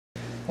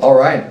All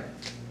right.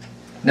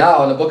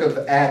 Now, in the book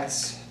of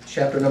Acts,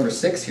 chapter number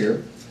 6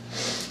 here,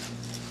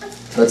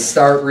 let's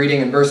start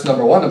reading in verse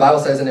number 1. The Bible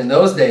says, "And in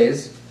those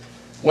days,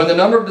 when the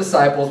number of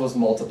disciples was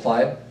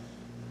multiplied,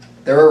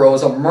 there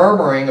arose a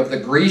murmuring of the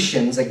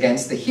Grecians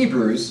against the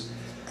Hebrews,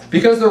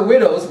 because their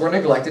widows were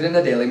neglected in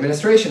the daily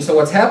ministration." So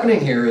what's happening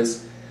here is,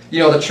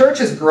 the church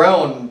has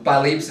grown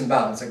by leaps and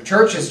bounds. The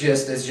church is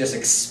just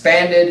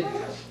expanded,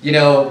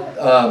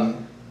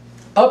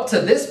 up to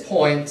this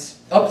point,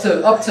 up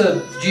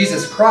to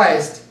Jesus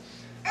Christ.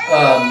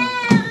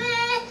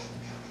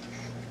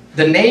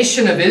 The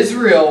nation of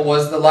Israel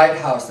was the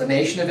lighthouse. The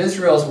nation of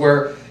Israel is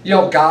where,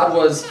 God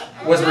was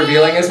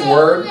revealing His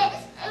Word.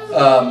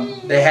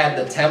 They had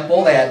the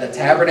temple, they had the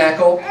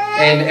tabernacle,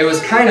 and it was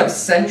kind of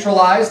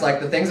centralized, like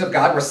the things of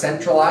God were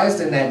centralized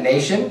in that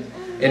nation,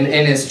 in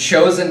His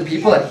chosen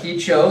people that He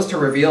chose to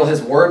reveal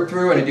His Word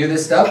through and to do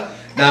this stuff.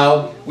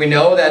 Now, we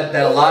know that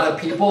a lot of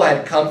people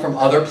had come from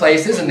other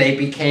places and they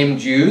became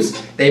Jews.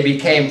 They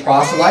became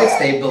proselytes.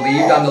 They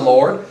believed on the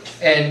Lord,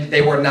 and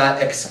they were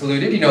not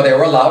excluded. They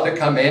were allowed to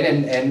come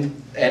in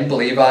and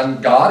believe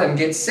on God and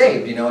get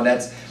saved,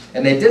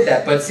 and they did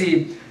that. But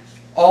see,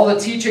 all the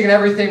teaching and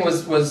everything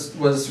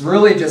was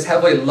really just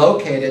heavily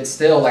located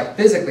still, like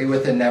physically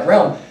within that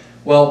realm.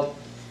 Well,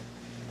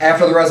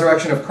 after the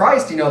resurrection of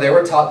Christ, they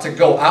were taught to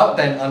go out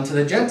then unto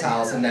the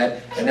Gentiles, and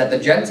that the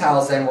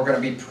Gentiles then were going to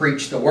be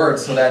preached the Word,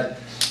 so that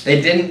they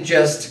didn't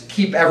just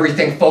keep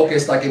everything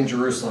focused like in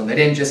Jerusalem. They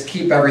didn't just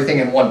keep everything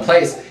in one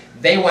place.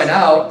 They went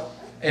out,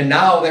 and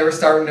now they were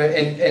starting to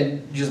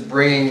and just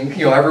bringing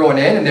everyone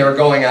in, and they were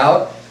going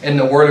out, and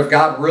the Word of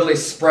God really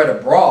spread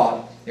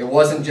abroad. It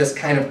wasn't just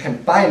kind of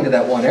confined to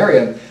that one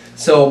area.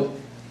 So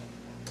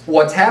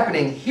what's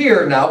happening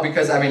here now,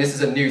 because this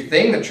is a new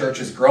thing, the church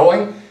is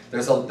growing.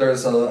 There's a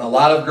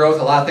lot of growth,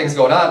 a lot of things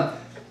going on.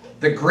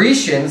 The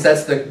Grecians,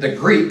 that's the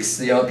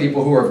Greeks,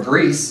 people who are of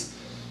Greece,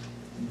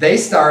 they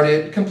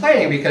started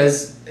complaining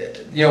because,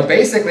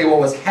 basically what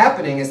was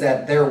happening is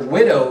that their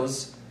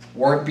widows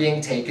weren't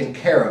being taken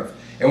care of.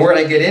 And we're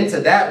going to get into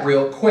that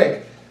real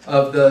quick,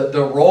 of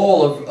the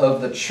role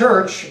of the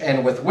church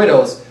and with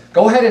widows.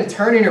 Go ahead and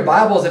turn in your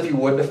Bibles, if you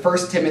would, to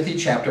 1 Timothy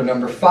chapter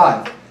number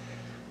 5.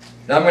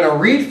 Now I'm going to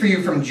read for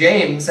you from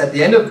James, at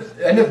the end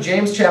of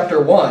James chapter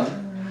 1.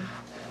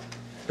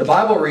 The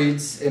Bible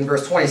reads in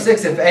verse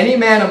 26, "If any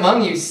man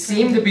among you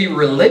seem to be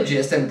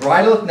religious, and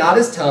bridleth not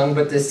his tongue,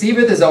 but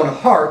deceiveth his own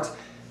heart,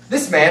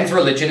 this man's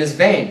religion is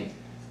vain.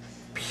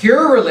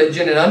 Pure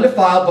religion and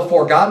undefiled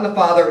before God and the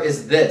Father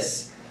is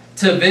this,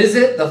 to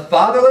visit the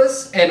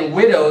fatherless and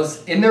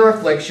widows in their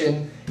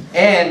affliction,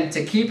 and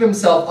to keep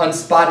himself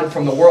unspotted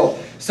from the world."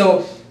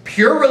 So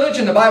pure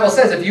religion, the Bible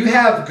says, if you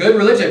have good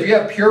religion, if you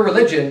have pure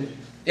religion,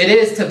 it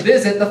is to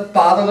visit the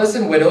fatherless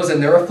and widows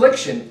in their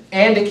affliction,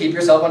 and to keep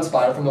yourself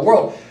unspotted from the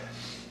world.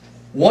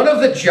 One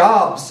of the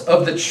jobs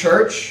of the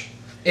church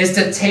is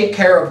to take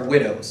care of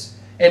widows.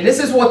 And this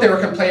is what they were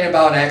complaining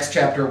about in Acts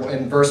chapter,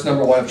 in verse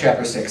number 1 of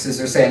chapter 6, is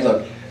they're saying,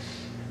 look,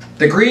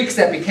 the Greeks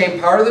that became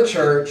part of the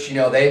church,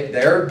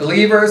 they're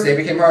believers, they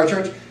became part of the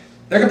church,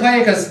 they're complaining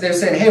because they're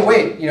saying, hey,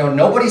 wait,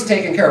 nobody's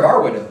taking care of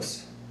our widows.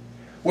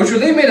 Which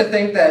would lead me to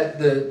think that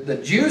the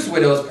Jews'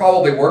 widows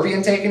probably were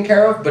being taken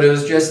care of, but it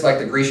was just like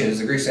the Grecians.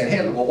 The Greeks saying,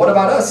 hey, well, what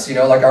about us?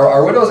 Like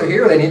our widows are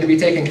here, they need to be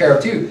taken care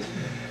of too.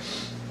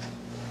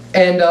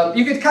 And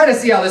you could kind of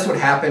see how this would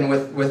happen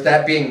with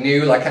that being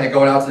new, like kind of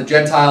going out to the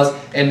Gentiles,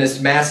 and this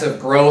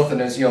massive growth,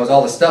 and there's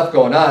all this stuff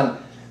going on.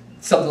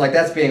 Something like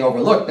that's being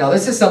overlooked. Now,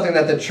 this is something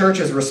that the church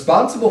is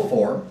responsible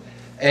for,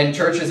 and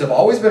churches have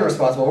always been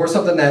responsible for,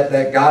 something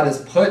that God has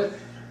put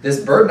this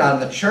burden on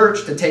the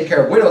church to take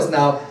care of widows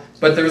now.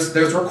 But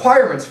there's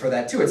requirements for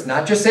that too. It's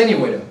not just any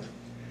widow.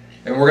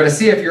 And we're going to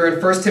see, if you're in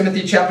 1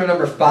 Timothy chapter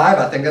number 5,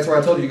 I think that's where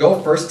I told you to go,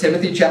 1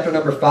 Timothy chapter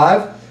number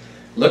 5.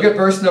 Look at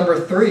verse number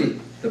 3.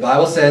 The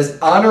Bible says,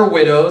 "Honor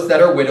widows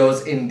that are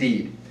widows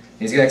indeed."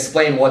 He's going to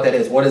explain what that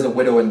is. What is a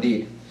widow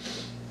indeed?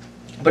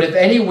 "But if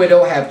any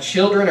widow have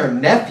children or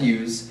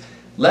nephews,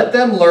 let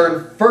them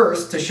learn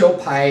first to show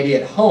piety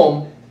at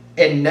home,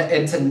 and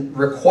to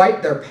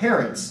requite their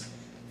parents,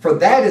 for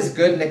that is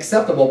good and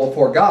acceptable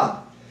before God.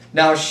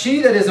 Now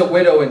she that is a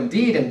widow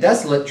indeed and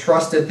desolate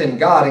trusteth in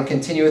God, and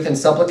continueth in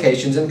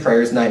supplications and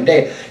prayers night and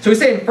day." So he's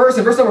saying first,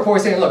 in verse number 4,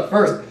 he's saying, look,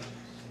 first,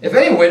 if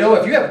any widow,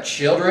 if you have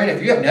children,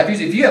 if you have nephews,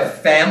 if you have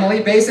family,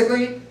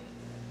 basically,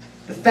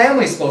 the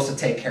family's supposed to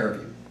take care of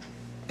you.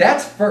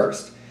 That's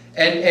first.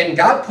 And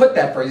God put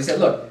that first. He said,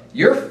 look,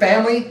 your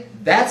family,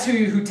 that's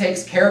who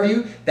takes care of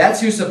you.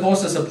 That's who's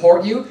supposed to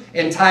support you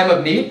in time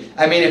of need.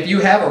 If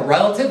you have a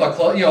relative,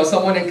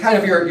 someone in kind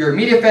of your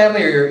immediate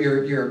family, or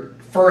your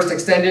first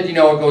extended, it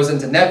goes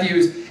into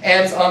nephews,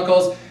 aunts,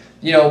 uncles,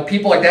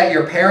 people like that,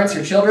 your parents,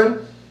 your children,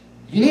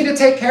 you need to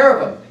take care of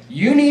them.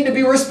 You need to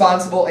be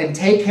responsible and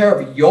take care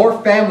of your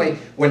family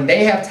when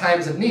they have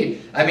times of need.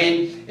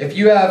 If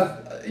you have,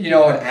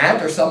 an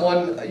aunt or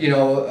someone,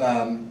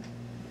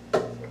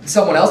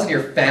 someone else in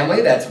your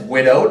family that's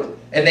widowed,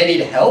 and they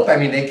need help,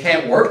 they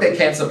can't work, they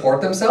can't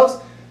support themselves,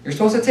 you're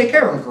supposed to take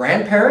care of them.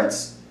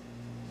 Grandparents,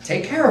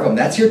 take care of them.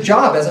 That's your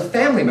job as a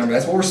family member.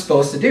 That's what we're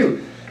supposed to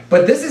do.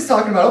 But this is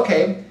talking about,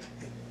 okay,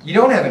 you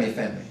don't have any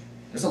family.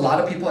 There's a lot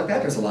of people like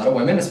that. There's a lot of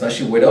women,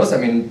 especially widows. I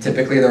mean,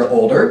 typically they're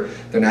older.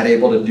 They're not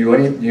able to do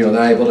any, they're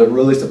not able to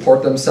really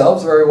support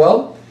themselves very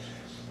well.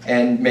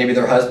 And maybe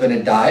their husband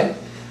had died,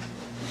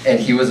 and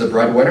he was a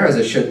breadwinner, as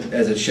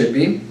it should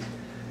be,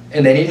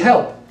 and they need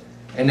help.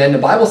 And then the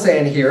Bible's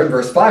saying here in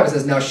verse 5, it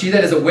says, now she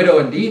that is a widow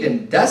indeed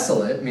and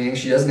desolate, meaning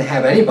she doesn't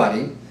have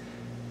anybody,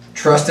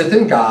 trusteth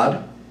in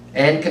God,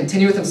 and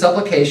continueth in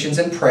supplications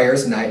and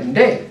prayers night and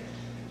day.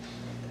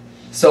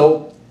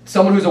 So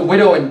someone who's a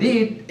widow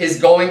indeed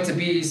is going to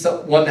be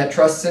one that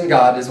trusts in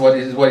God, is what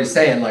he's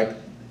saying. Like,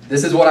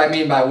 this is what I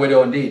mean by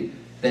widow indeed.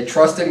 They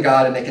trust in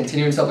God and they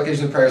continue in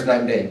supplications and prayers night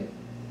and day.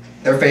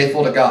 They're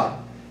faithful to God.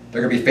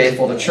 They're going to be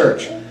faithful to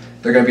church.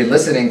 They're going to be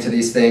listening to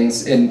these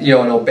things and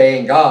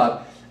obeying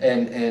God.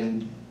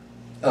 And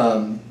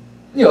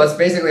that's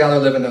basically how they're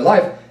living their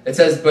life. It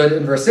says, but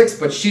in verse 6,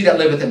 but she that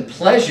liveth in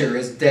pleasure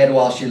is dead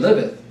while she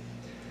liveth.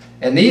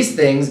 And these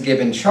things give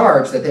in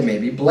charge that they may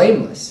be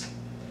blameless.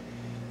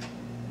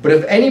 But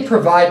if any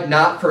provide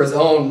not for his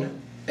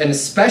own, and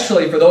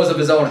especially for those of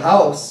his own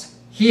house,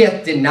 he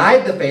hath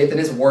denied the faith and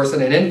is worse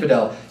than an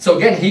infidel. So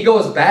again, he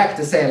goes back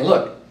to saying,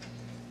 look,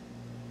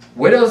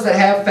 widows that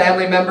have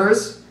family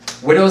members,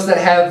 widows that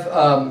have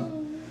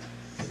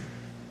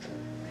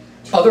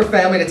other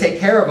family to take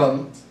care of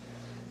them,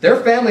 their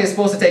family is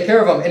supposed to take care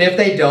of them. And if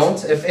they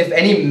don't, if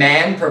any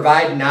man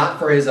provide not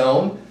for his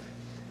own,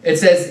 it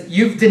says,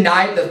 you've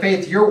denied the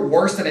faith, you're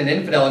worse than an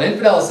infidel. An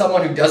infidel is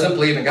someone who doesn't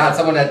believe in God,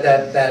 someone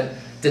that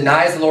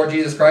denies the Lord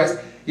Jesus Christ.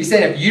 He's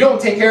saying, if you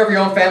don't take care of your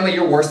own family,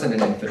 you're worse than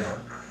an infidel.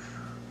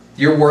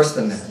 You're worse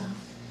than that.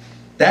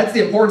 That's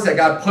the importance that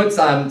God puts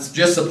on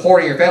just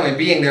supporting your family,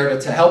 being there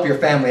to help your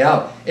family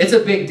out. It's a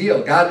big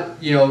deal. God,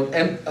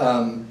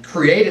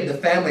 created the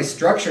family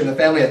structure and the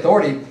family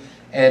authority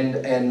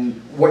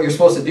and what you're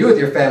supposed to do with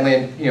your family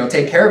and,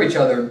 take care of each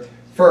other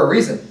for a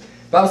reason.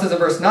 The Bible says in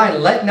verse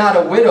 9, let not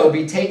a widow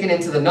be taken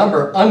into the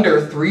number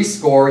under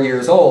 80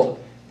 years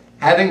old,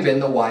 having been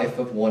the wife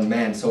of one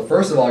man. So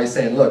first of all, he's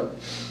saying, look,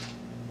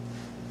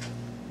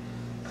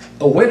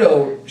 a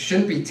widow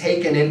shouldn't be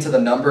taken into the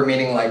number,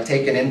 meaning like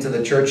taken into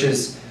the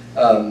churches,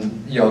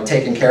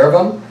 taking care of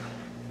them.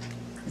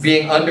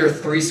 Being under 80.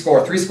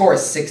 80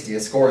 is 60. A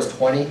score is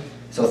 20.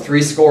 So 80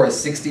 is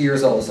 60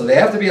 years old. So they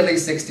have to be at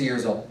least 60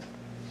 years old.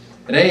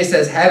 And then he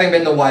says, having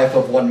been the wife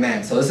of one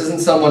man. So this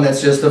isn't someone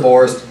that's just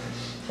divorced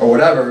or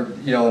whatever,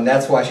 and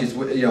that's why she's,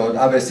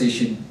 obviously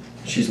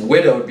she's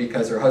widowed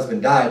because her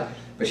husband died.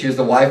 But she was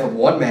the wife of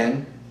one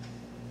man.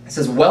 It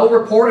says, well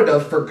reported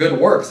of for good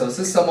works. So this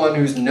is someone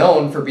who's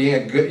known for being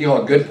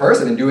a good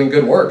person and doing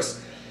good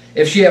works.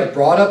 If she have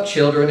brought up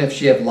children, if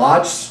she have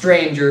lodged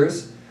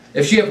strangers,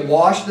 if she have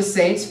washed the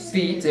saints'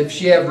 feet, if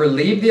she have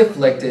relieved the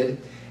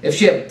afflicted, if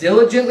she have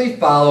diligently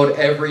followed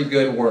every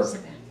good work.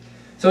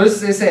 So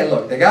this is saying,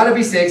 look, they got to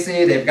be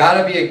 60. They've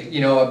got to be,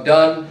 have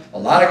done a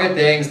lot of good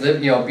things,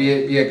 live,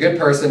 be a good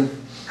person,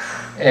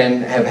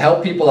 and have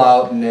helped people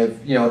out, and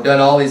have, done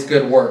all these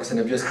good works, and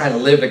have just kind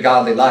of lived a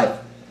godly life.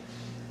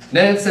 And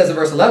then it says in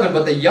verse 11,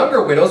 but the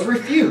younger widows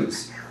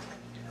refuse.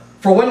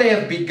 For when they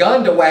have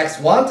begun to wax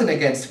wanton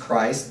against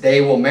Christ, they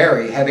will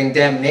marry, having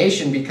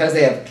damnation because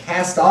they have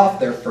cast off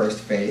their first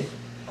faith.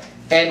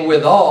 And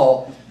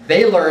withal,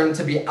 they learn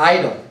to be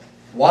idle,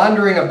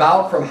 wandering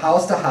about from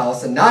house to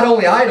house, and not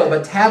only idle,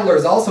 but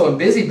tattlers also and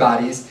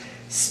busybodies,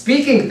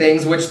 speaking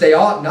things which they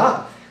ought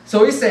not.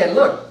 So he's saying,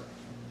 look,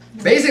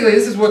 basically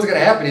this is what's going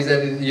to happen. He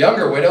said, the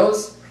younger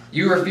widows,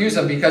 you refuse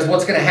them, because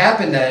what's going to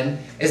happen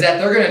then is that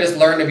they're going to just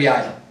learn to be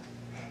idle.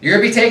 You're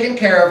going to be taking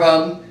care of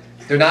them.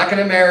 They're not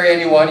going to marry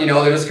anyone.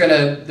 They're just going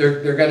to,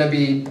 they're going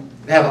to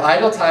have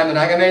idle time. They're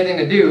not going to have anything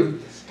to do.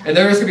 And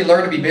they're just going to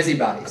learn to be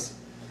busybodies.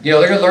 They're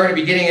going to learn to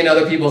be getting in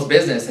other people's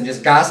business and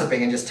just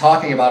gossiping and just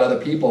talking about other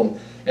people.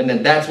 And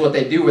then that's what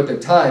they do with their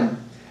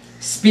time,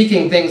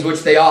 speaking things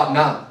which they ought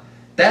not.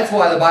 That's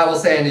why the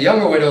Bible's saying the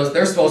younger widows,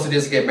 they're supposed to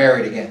just get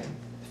married again.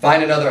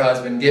 Find another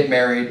husband, get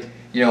married,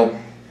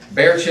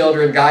 bear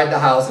children, guide the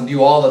house, and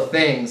do all the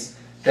things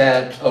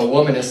that a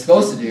woman is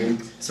supposed to do,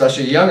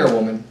 especially a younger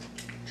woman.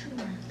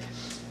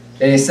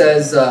 And he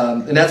says,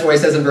 and that's why he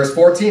says in verse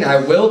 14, I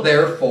will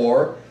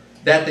therefore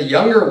that the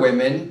younger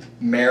women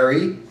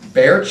marry,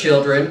 bear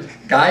children,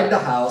 guide the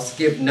house,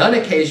 give none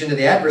occasion to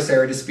the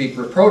adversary to speak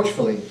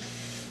reproachfully.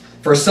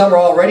 For some are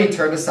already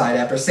turned aside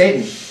after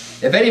Satan.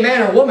 If any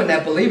man or woman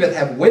that believeth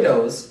have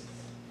widows,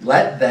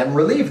 let them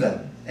relieve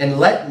them. And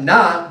let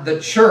not the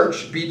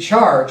church be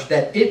charged,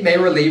 that it may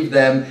relieve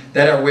them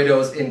that are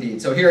widows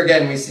indeed. So here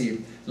again we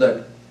see,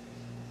 look,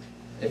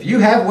 if you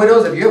have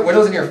widows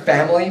in your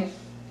family,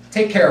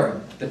 take care of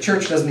them. The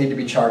church doesn't need to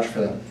be charged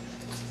for them.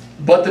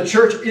 But the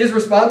church is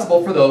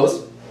responsible for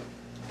those.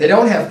 They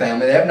don't have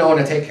family. They have no one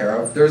to take care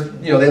of. They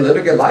live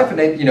a good life, and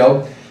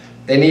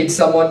they need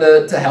someone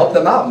to help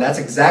them out. And that's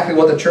exactly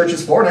what the church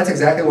is for, and that's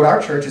exactly what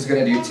our church is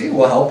going to do too.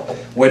 We'll help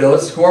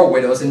widows who are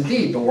widows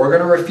indeed. But we're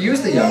going to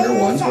refuse the younger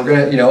ones. We're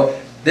going to,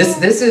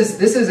 this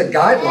is a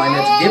guideline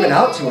that's given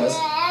out to us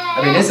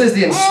I mean, this is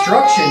the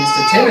instructions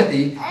to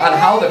Timothy on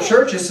how the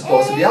church is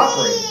supposed to be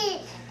operating.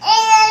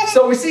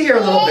 So we see here a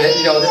little bit,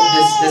 you know,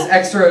 this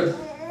extra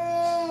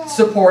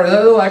support, a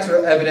little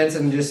extra evidence,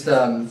 and just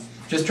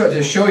try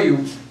to show you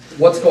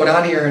what's going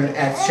on here in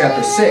Acts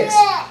chapter 6.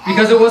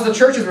 Because it was the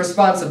church's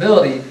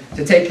responsibility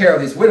to take care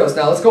of these widows.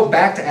 Now let's go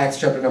back to Acts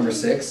chapter number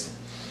 6,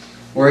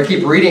 where I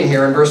keep reading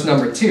here in verse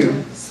number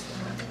 2.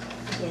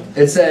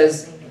 It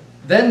says,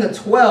 "Then the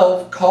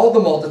 12 called the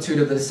multitude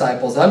of the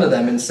disciples unto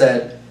them and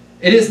said,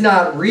 It is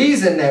not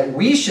reason that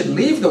we should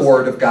leave the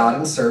word of God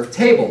and serve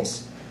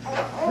tables.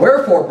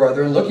 Wherefore,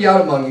 brethren, look ye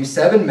out among you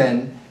 7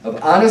 men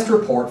of honest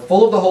report,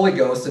 full of the Holy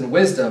Ghost and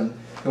wisdom,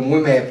 whom we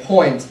may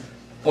appoint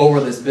over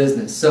this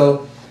business."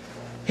 So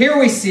here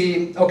we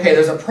see, okay,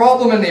 there's a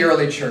problem in the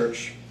early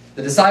church.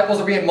 The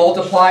disciples are being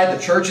multiplied,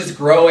 the church is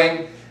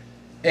growing,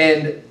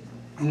 and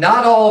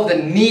not all of the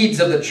needs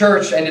of the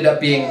church ended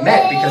up being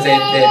met because they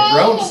had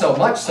grown so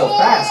much so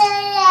fast.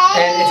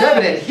 And it's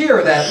evident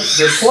here that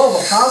the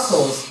 12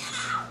 apostles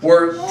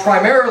were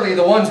primarily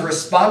the ones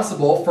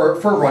responsible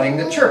for running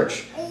the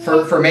church,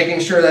 for making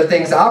sure that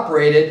things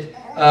operated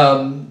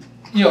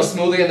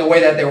smoothly in the way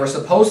that they were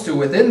supposed to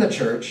within the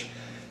church,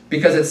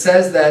 because it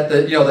says that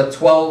the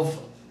 12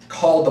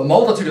 called the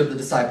multitude of the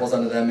disciples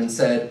unto them and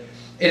said,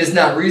 "It is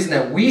not reason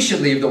that we should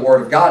leave the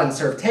word of God and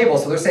serve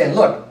tables." So they're saying,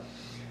 look,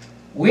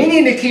 we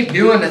need to keep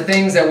doing the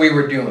things that we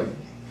were doing.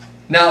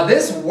 Now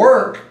this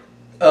work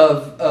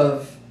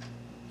of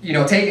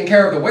taking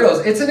care of the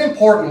widows, it's an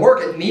important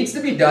work. It needs to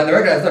be done. They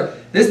recognize, look,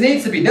 this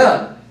needs to be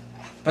done.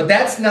 But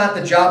that's not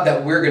the job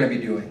that we're going to be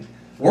doing.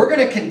 We're going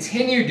to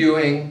continue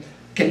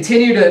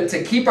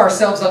to keep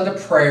ourselves under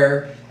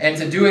prayer and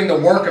to doing the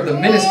work of the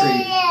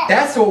ministry.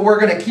 That's what we're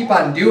going to keep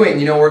on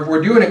doing.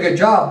 We're doing a good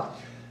job.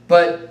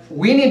 But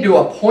we need to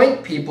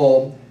appoint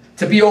people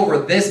to be over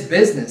this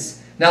business.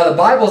 Now the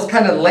Bible's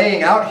kind of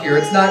laying out here.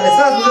 It's not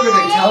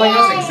specifically telling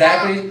us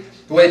exactly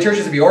the way the church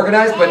is to be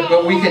organized,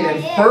 but we can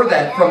infer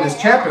that from this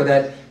chapter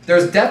that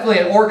there's definitely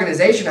an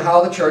organization of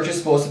how the church is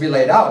supposed to be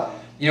laid out.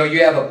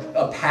 You have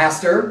a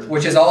pastor,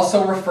 which is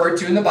also referred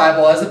to in the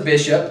Bible as a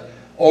bishop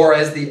or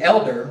as the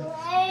elder.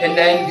 And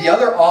then the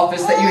other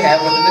office that you have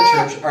within the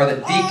church are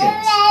the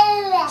deacons.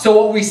 So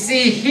what we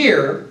see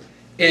here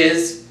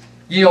is,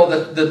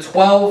 the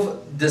 12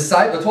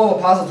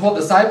 apostles, 12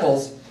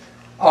 disciples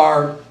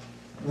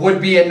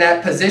would be in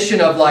that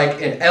position of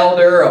like an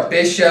elder, a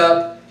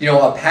bishop,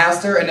 a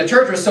pastor. And the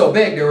church was so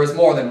big, there was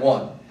more than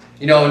one.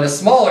 In the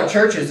smaller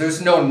churches,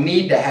 there's no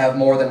need to have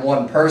more than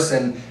one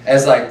person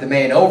as like the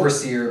main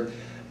overseer.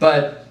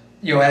 But,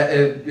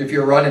 if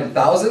you're running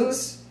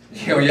thousands,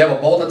 you have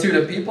a multitude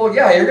of people,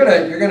 yeah,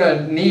 you're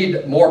gonna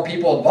need more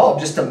people involved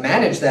just to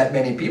manage that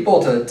many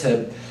people,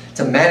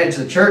 to manage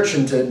the church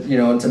and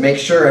to make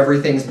sure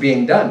everything's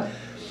being done.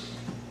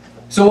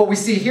 So what we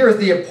see here is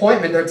the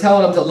appointment. They're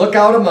telling them to look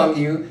out among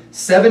you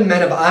 7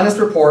 men of honest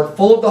report,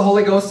 full of the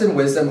Holy Ghost and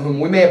wisdom, whom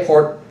we may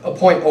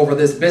appoint over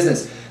this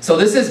business. So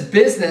this is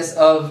business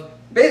of,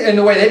 in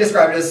the way they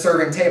describe it, as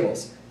serving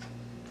tables.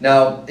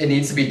 Now, it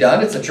needs to be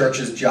done. It's a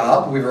church's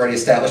job. We've already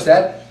established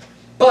that.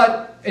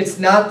 But it's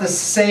not the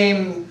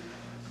same,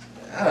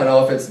 I don't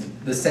know if it's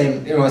the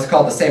same, it's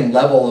called the same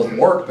level of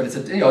work, but it's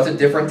a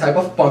different type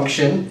of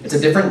function. It's a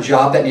different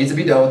job that needs to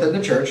be done within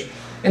the church.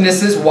 And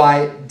this is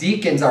why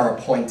deacons are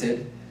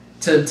appointed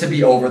to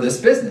be over this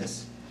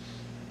business.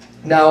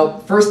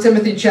 Now, 1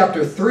 Timothy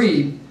chapter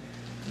 3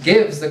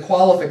 gives the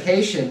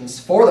qualifications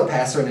for the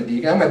pastor and the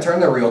deacon. I'm going to turn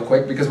there real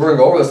quick because we're going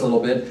to go over this a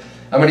little bit.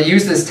 I'm going to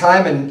use this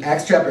time in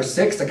Acts chapter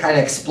 6 to kind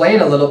of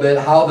explain a little bit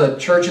how the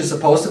church is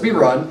supposed to be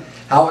run,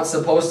 how it's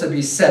supposed to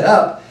be set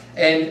up.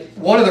 And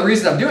one of the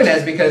reasons I'm doing that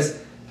is because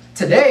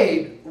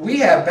today we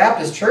have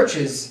Baptist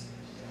churches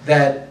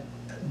that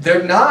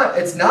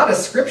it's not a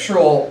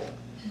scriptural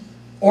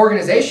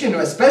organization,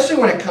 especially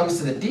when it comes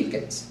to the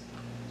deacons.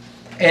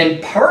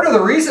 And part of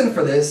the reason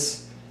for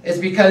this is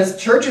because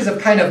churches have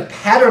kind of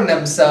patterned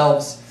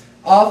themselves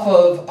off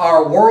of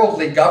our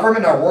worldly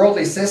government, our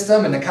worldly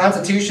system, and the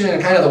Constitution,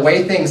 and kind of the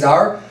way things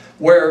are,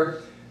 where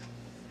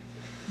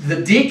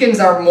the deacons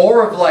are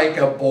more of like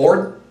a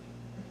board,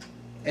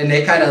 and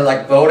they kind of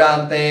like vote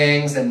on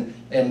things, and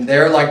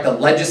they're like the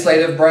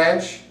legislative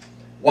branch,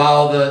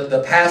 while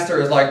the pastor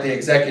is like the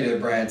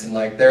executive branch, and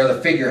like they're the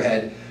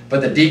figurehead. But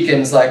the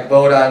deacons like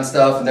vote on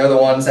stuff, and they're the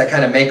ones that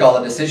kind of make all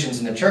the decisions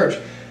in the church.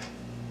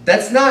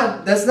 That's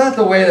not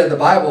the way that the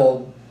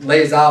Bible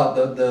lays out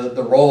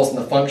the roles and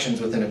the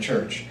functions within a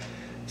church.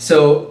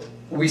 So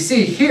we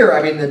see here,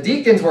 I mean, the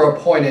deacons were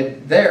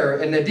appointed there,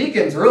 and the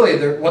deacons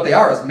really, what they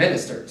are is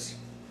ministers.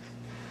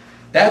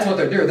 That's what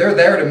they're doing. They're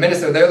there to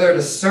minister. They're there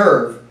to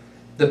serve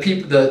the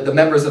people, the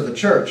members of the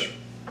church.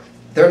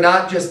 They're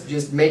not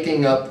just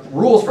making up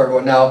rules for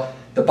everyone. Now,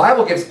 the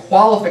Bible gives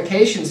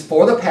qualifications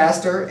for the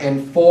pastor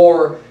and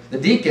for the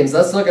deacons.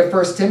 Let's look at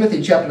 1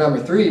 Timothy chapter number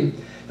 3.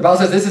 The Bible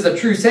says, "This is a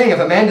true saying, if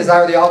a man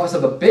desire the office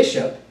of a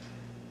bishop,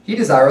 he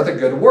desireth a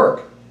good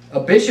work. A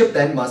bishop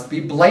then must be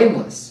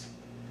blameless,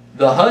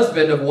 the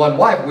husband of one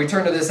wife." We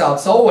turn to this out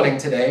soul winning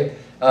today.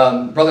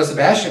 Brother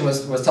Sebastian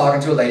was talking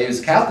to a lady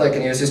who's Catholic,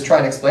 and he was just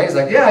trying to explain. He's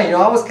like, yeah,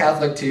 I was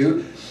Catholic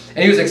too.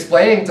 And he was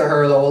explaining to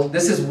her, well,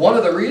 this is one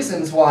of the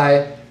reasons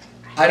why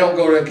I don't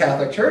go to a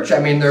Catholic church. I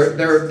mean,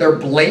 they're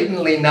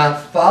blatantly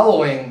not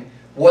following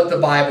what the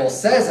Bible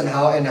says and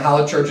how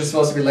the church is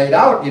supposed to be laid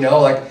out.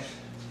 Like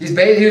he was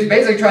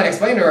basically trying to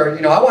explain to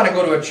her, I want to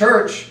go to a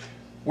church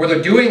where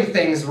they're doing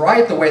things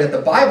right the way that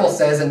the Bible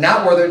says, and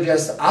not where they're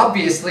just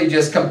obviously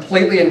just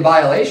completely in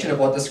violation of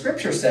what the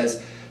Scripture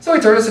says. So he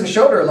turned us and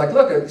showed her, like,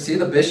 look, see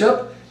the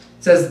bishop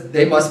says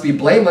they must be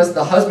blameless,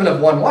 the husband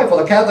of one wife.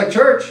 Well, the Catholic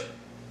Church,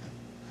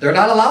 they're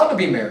not allowed to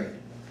be married.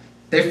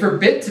 They're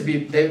forbidden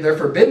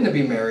to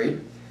be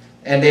married,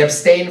 and they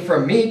abstain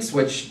from meats,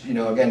 which,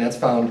 again, that's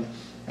found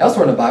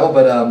elsewhere in the Bible,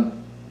 but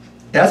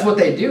that's what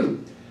they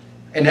do.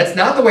 And that's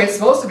not the way it's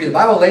supposed to be. The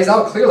Bible lays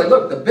out clearly,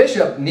 look, the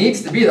bishop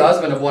needs to be the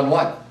husband of one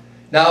wife.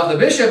 Now, if the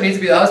bishop needs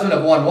to be the husband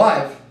of one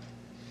wife,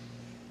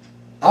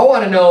 I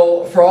want to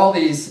know, for all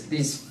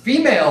these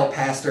female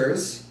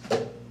pastors,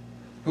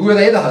 who are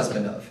they the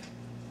husband of?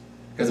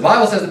 Because the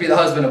Bible says to be the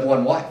husband of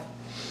one wife.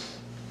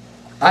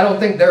 I don't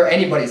think they're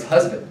anybody's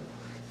husband.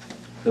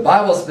 The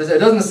Bible, it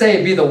doesn't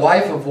say be the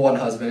wife of one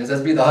husband. It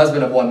says be the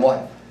husband of one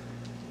wife.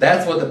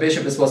 That's what the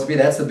bishop is supposed to be.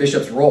 That's the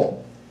bishop's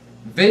role.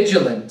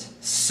 Vigilant,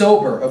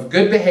 sober, of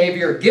good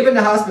behavior, given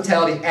to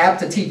hospitality, apt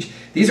to teach.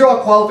 These are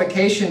all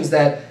qualifications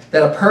that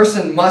a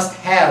person must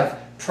have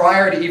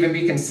prior to even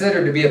be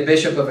considered to be a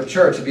bishop of a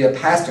church, to be a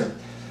pastor.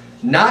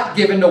 Not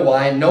given to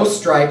wine, no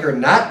striker,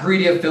 not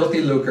greedy of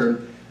filthy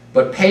lucre,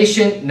 but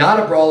patient, not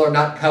a brawler,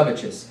 not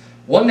covetous.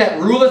 One that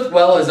ruleth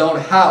well his own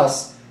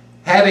house,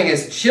 having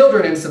his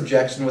children in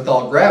subjection with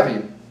all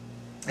gravity.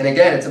 And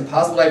again, it's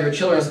impossible to have your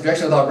children in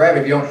subjection with all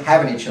gravity if you don't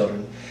have any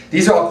children.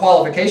 These are all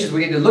qualifications.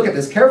 We need to look at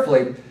this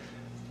carefully.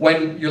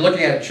 When you're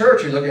looking at a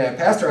church, you're looking at a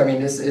pastor, I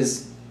mean,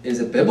 is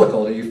it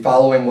biblical? Are you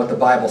following what the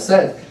Bible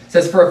says? It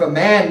says, for if a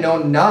man know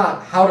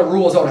not how to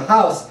rule his own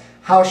house,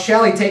 how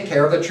shall he take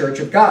care of the church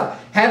of God?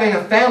 Having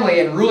a family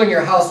and ruling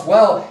your house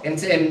well,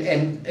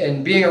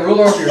 and being a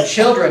ruler over your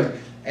children,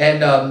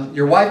 and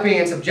your wife being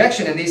in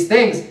subjection, and these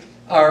things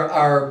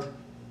are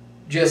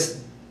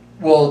just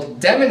will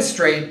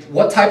demonstrate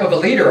what type of a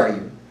leader are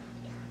you.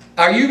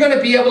 Are you going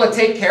to be able to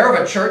take care of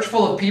a church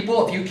full of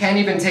people if you can't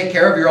even take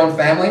care of your own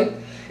family?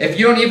 If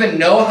you don't even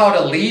know how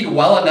to lead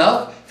well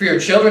enough for your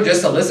children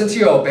just to listen to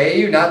you, obey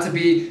you, not to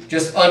be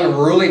just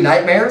unruly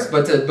nightmares,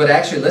 but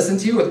actually listen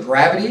to you with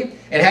gravity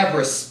and have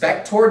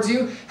respect towards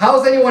you? How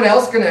is anyone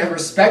else going to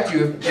respect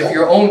you if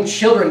your own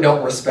children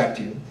don't respect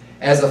you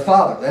as a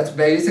father? That's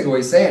basically what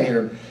he's saying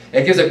here.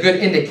 It gives a good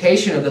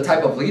indication of the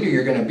type of leader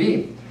you're going to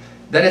be.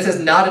 Then it says,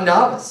 not a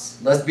novice,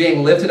 lest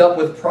being lifted up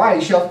with pride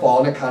he shall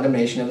fall into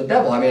condemnation of the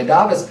devil. I mean, a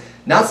novice,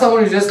 not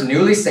someone who's just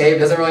newly saved,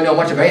 doesn't really know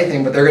much of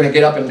anything, but they're going to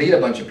get up and lead a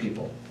bunch of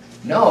people.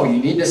 No,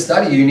 you need to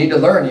study, you need to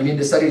learn, you need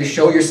to study to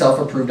show yourself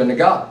approved unto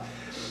God.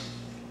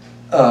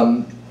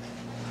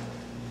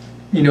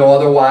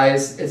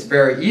 Otherwise, it's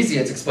very easy,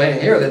 it's explaining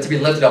here, that to be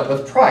lifted up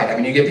with pride. I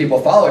mean, you get people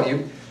following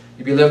you,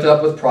 you be lifted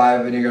up with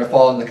pride, and you're going to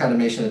fall into the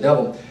condemnation of the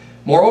devil.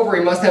 Moreover,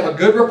 he must have a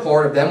good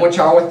report of them which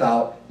are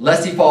without,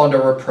 lest he fall into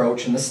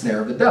reproach and the snare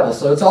of the devil.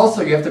 So it's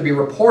also, you have to be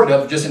reported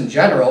of, just in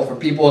general, for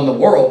people in the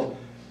world,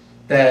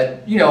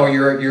 that,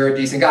 you're a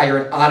decent guy,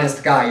 you're an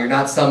honest guy, you're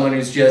not someone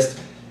who's just,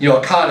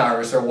 a con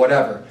artist or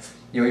whatever.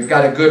 You've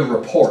got a good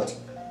report. It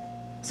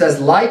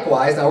says,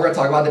 likewise, now we're going to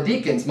talk about the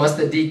deacons. Must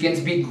the deacons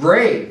be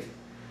grave?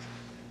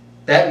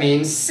 That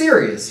means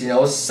serious,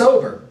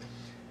 sober.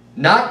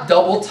 Not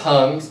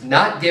double-tongued,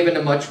 not given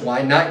to much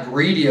wine, not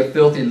greedy of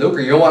filthy lucre.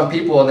 You don't want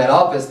people in that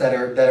office that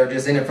are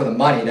just in it for the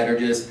money, that are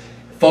just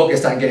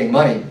focused on getting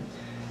money.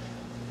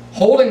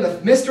 Holding the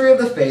mystery of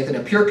the faith in a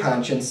pure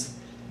conscience,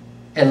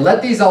 and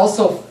let these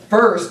also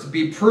first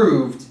be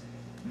proved,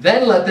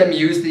 then let them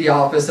use the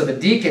office of a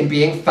deacon,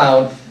 being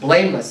found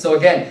blameless. So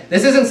again,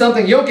 this isn't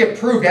something you don't get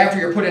proved after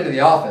you're put into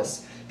the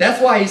office.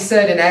 That's why he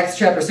said in Acts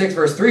chapter 6,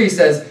 verse 3, he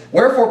says,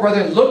 wherefore,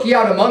 brethren, look ye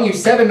out among you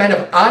 7 men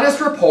of honest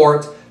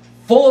report,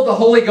 full of the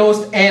Holy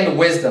Ghost and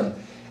wisdom.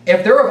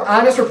 If they're of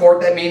honest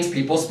report, that means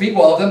people speak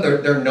well of them.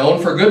 They're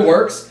known for good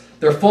works.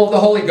 They're full of the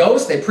Holy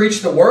Ghost. They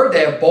preach the word.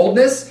 They have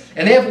boldness.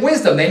 And they have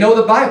wisdom. They know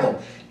the Bible.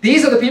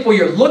 These are the people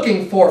you're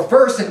looking for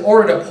first in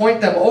order to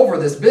point them over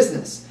this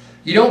business.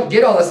 You don't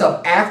get all this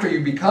stuff after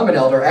you become an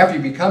elder, after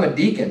you become a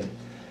deacon.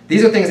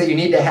 These are things that you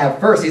need to have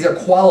first. These are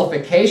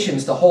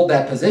qualifications to hold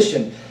that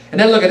position. And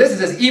then look at this. It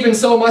says, even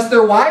so must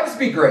their wives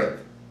be grave.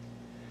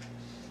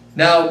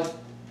 Now,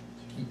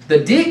 the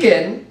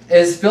deacon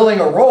is filling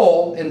a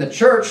role in the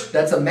church.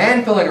 That's a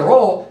man filling a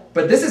role.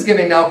 But this is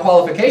giving now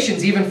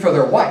qualifications even for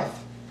their wife.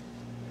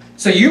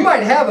 So you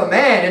might have a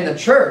man in the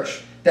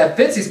church that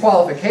fits these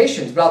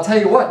qualifications. But I'll tell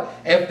you what,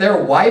 if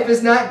their wife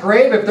is not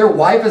grave, if their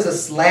wife is a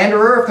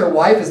slanderer, if their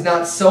wife is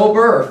not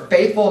sober or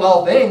faithful in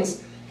all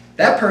things,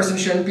 that person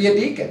shouldn't be a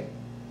deacon.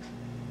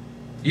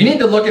 You need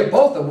to look at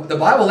both. The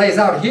Bible lays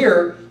out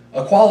here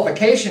a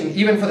qualification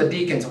even for the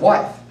deacon's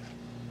wife.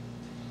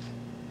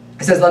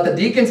 It says, let the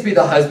deacons be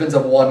the husbands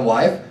of one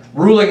wife,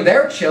 ruling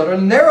their children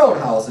in their own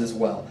houses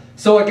well.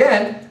 So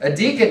again, a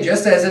deacon,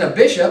 just as in a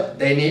bishop,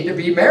 they need to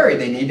be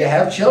married. They need to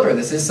have children.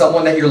 This is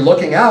someone that you're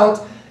looking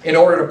out in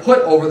order to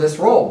put over this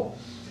role.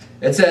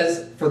 It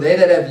says, "For they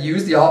that have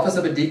used the office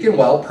of a deacon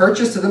well,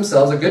 purchase to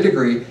themselves a good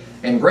degree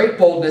and great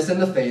boldness in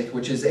the faith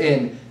which is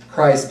in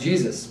Christ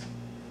Jesus."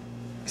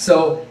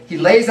 So he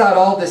lays out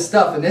all this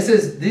stuff, and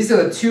these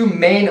are the two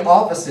main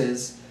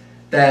offices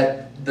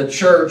that the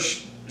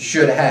church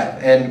should have.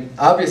 And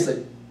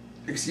obviously,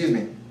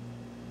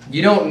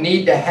 you don't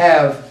need to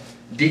have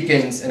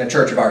deacons in a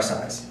church of our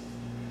size.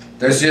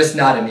 There's just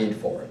not a need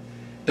for it.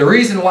 The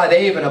reason why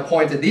they even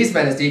appointed these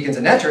men as deacons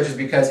in that church is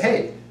because,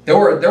 hey, there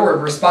were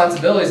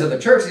responsibilities of the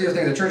church, these are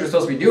things the church was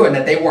supposed to be doing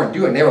that they weren't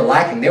doing. They were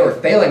lacking, they were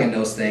failing in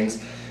those things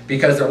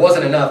because there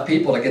wasn't enough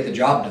people to get the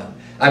job done.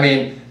 I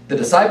mean, the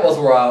disciples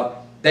were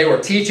out, they were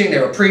teaching, they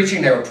were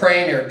preaching, they were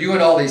praying, they were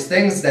doing all these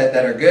things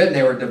that are good and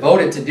they were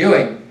devoted to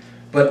doing,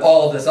 but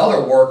all of this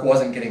other work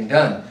wasn't getting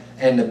done.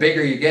 And the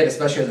bigger you get,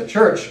 especially as a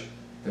church,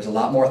 there's a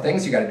lot more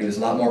things you got to do. There's a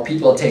lot more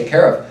people to take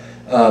care of.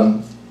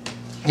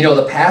 You know,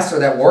 the pastor,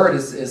 that word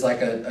is like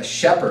a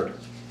shepherd.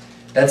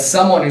 That's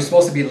someone who's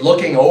supposed to be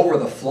looking over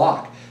the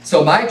flock.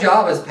 So my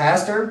job as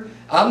pastor,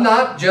 I'm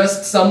not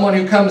just someone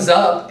who comes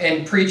up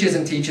and preaches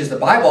and teaches the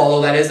Bible,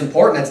 although that is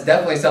important. That's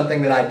definitely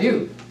something that I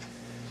do.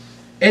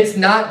 It's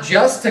not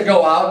just to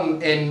go out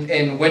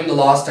and win the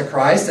lost to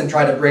Christ and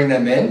try to bring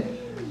them in,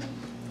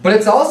 but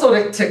it's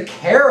also to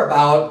care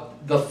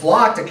about the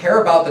flock, to care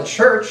about the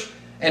church,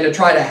 and to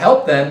try to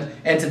help them,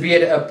 and to be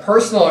a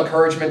personal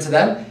encouragement to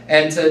them,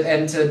 and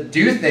to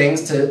do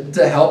things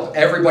to help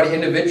everybody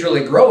individually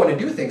grow and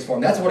to do things for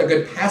them. That's what a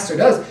good pastor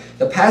does.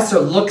 The pastor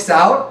looks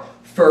out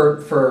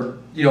for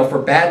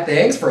bad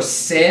things, for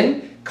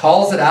sin,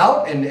 calls it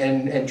out,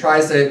 and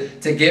tries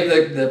to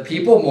give the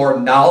people more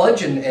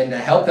knowledge and to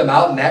help them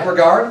out in that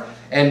regard,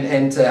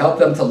 and to help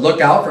them to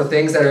look out for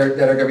things that are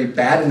going to be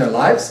bad in their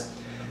lives.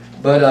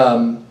 But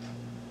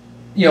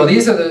you know,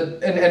 these are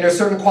and there's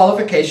certain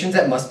qualifications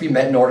that must be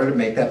met in order to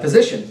make that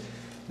position.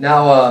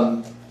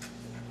 Now,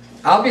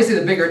 obviously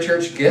the bigger a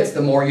church gets,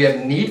 the more you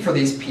have need for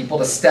these people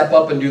to step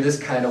up and do this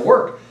kind of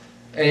work.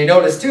 And you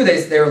notice too,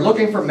 they're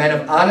looking for men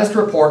of honest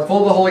report,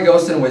 full of the Holy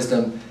Ghost and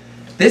wisdom.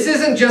 This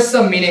isn't just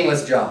some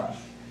meaningless job.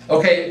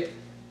 Okay,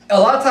 a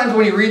lot of times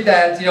when you read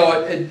that, you know,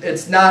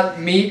 it's not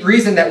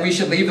reason that we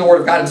should leave the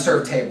Word of God and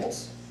serve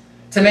tables.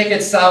 To make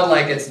it sound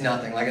like it's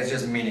nothing, like it's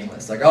just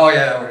meaningless. Like, oh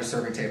yeah, we're just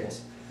serving tables.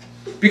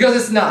 Because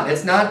it's not.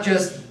 It's not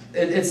just.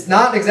 It's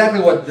not exactly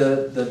what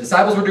the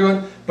disciples were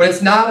doing, but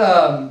it's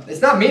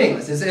not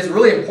meaningless. It's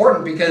really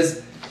important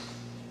because,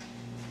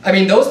 I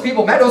mean, those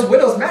people matter. Those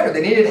widows matter.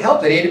 They needed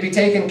help. They needed to be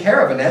taken care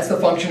of, and that's the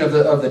function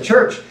of the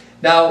church.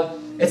 Now,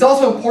 it's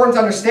also important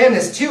to understand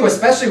this too,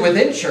 especially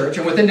within church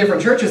and within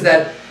different churches,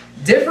 that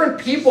different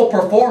people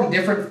perform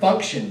different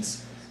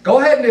functions. Go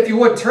ahead and, if you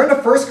would, turn to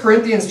 1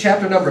 Corinthians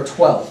chapter number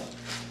 12.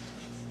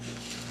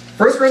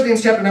 1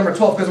 Corinthians chapter number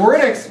 12, because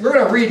we're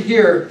going to read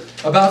here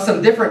about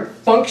some different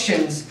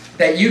functions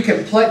that you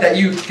can play, that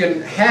you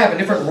can have, and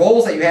different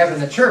roles that you have in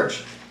the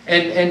church.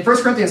 And 1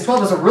 Corinthians 12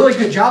 does a really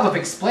good job of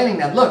explaining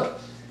that. Look,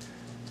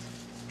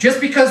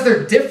 just because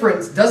they're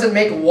different doesn't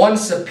make one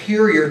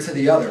superior to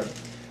the other.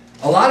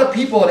 A lot of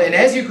people, and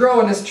as you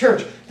grow in this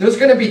church, there's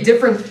going to be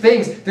different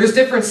things. There's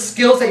different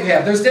skills that you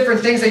have. There's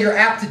different things that you're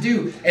apt to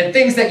do, and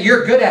things that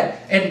you're good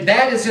at. And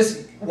that is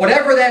just,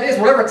 whatever that is,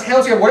 whatever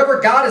talents you have, whatever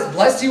God has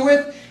blessed you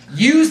with,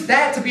 use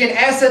that to be an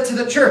asset to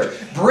the church.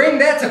 Bring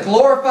that to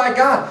glorify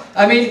God.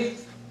 I mean,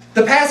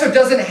 the pastor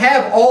doesn't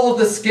have all of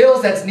the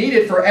skills that's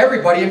needed for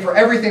everybody and for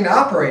everything to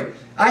operate.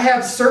 I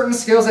have certain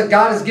skills that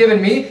God has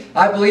given me.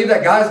 I believe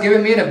that God has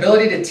given me an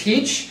ability to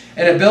teach,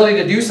 an ability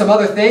to do some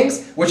other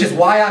things, which is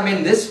why I'm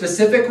in this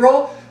specific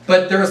role.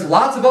 But there's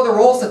lots of other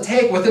roles to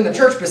take within the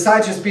church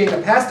besides just being a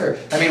pastor.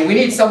 I mean, we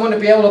need someone to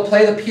be able to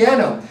play the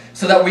piano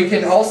so that we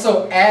can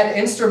also add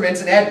instruments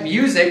and add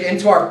music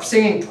into our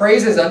singing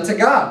praises unto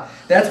God.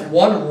 That's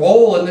one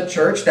role in the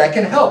church that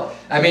can help.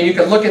 I mean, you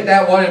can look at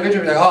that one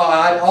individual and be like,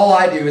 oh, all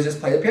I do is just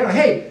play the piano.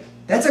 Hey,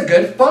 that's a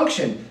good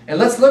function. And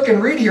let's look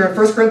and read here in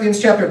 1 Corinthians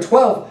chapter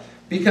 12,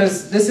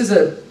 because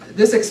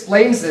this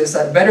explains this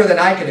better than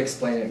I could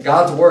explain it.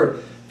 God's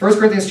Word. 1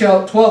 Corinthians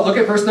 12, look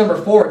at verse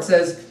number 4. It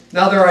says,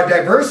 "Now there are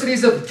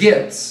diversities of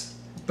gifts,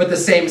 but the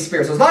same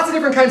Spirit." So there's lots of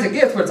different kinds of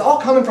gifts, but it's all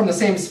coming from the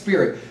same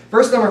Spirit.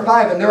 Verse number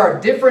 5, "And there are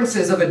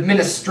differences of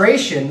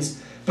administrations,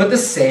 but the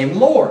same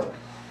Lord.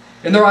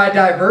 And there are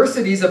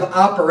diversities of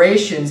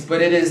operations,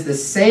 but it is the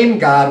same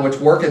God which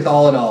worketh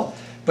all in all.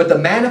 But the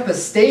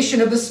manifestation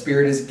of the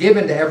Spirit is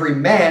given to every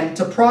man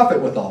to profit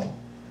withal.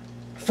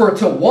 For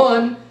to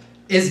one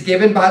is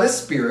given by the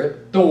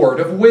Spirit the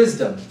word of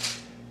wisdom,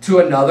 to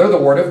another the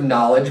word of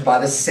knowledge by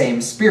the same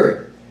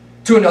Spirit,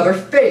 to another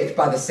faith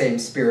by the same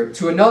Spirit,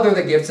 to another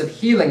the gifts of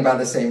healing by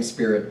the same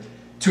Spirit,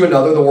 to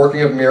another the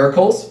working of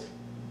miracles,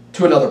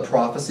 to another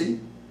prophecy,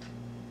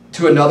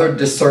 to another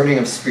discerning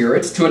of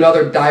spirits, to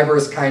another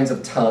diverse kinds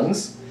of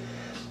tongues,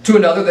 to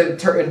another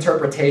the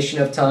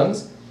interpretation of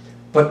tongues.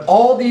 But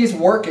all these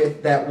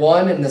worketh that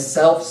one and the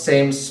self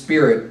same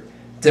Spirit,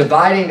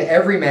 dividing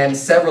every man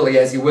severally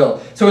as he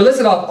will. So we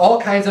listed off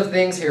all kinds of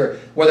things here,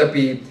 whether it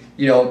be,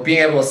 being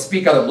able to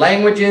speak other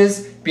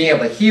languages, being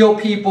able to heal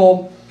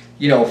people,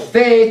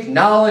 faith,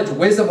 knowledge,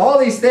 wisdom, all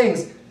these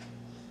things.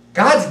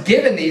 God's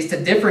given these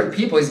to different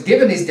people. He's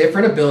given these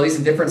different abilities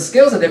and different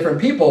skills to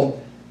different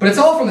people, but it's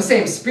all from the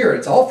same Spirit.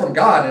 It's all from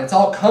God, and it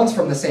all comes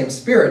from the same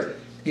Spirit.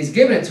 He's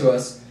given it to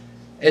us.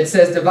 It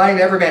says,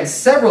 dividing every man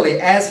severally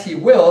as he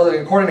will, and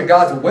according to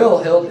God's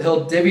will,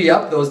 he'll divvy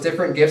up those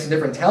different gifts and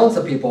different talents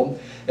of people.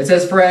 It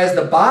says, for as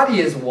the body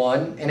is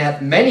one, and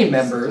hath many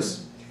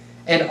members,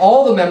 and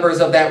all the members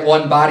of that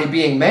one body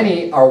being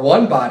many are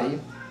one body,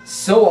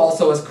 so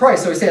also is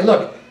Christ. So he's saying,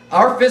 look,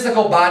 our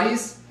physical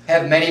bodies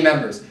have many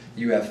members.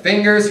 You have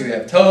fingers, you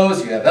have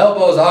toes, you have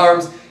elbows,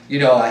 arms,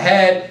 a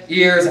head,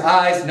 ears,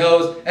 eyes,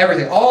 nose,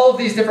 everything. All of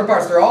these different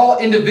parts, they're all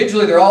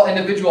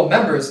individual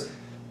members,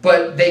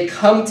 but they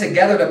come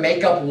together to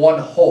make up one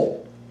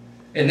whole.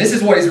 And this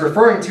is what he's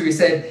referring to. He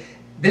said,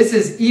 this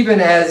is even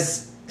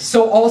as,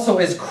 so also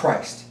is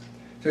Christ.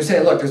 So he's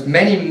saying, look, there's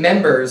many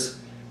members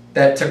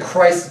that to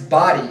Christ's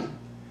body,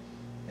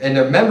 and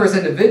they're members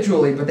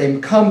individually, but they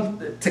come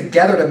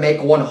together to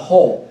make one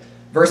whole.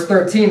 Verse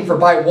 13, for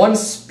by one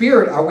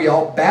Spirit are we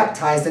all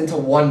baptized into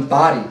one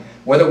body,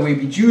 whether we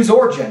be Jews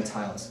or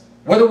Gentiles,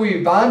 whether we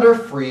be bond or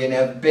free, and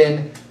have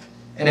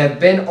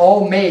been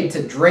all made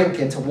to drink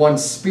into one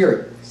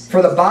Spirit.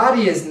 For the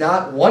body is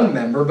not one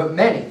member, but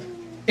many.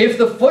 If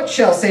the foot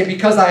shall say,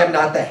 because I am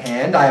not the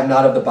hand, I am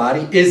not of the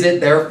body, is it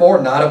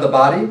therefore not of the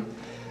body?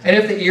 And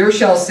if the ear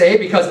shall say,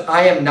 because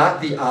I am not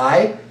the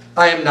eye,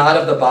 I am not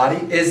of the body,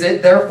 is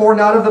it therefore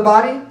not of the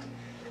body?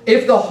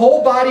 If the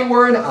whole body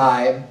were an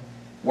eye,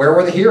 where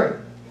were the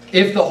hearing?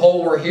 If the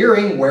whole were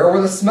hearing, where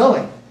were the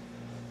smelling?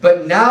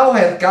 But now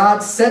hath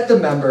God set the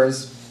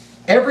members,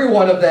 every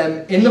one of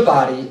them, in the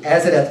body,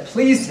 as it hath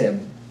pleased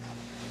him.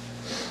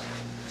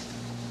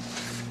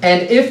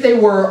 And if they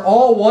were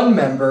all one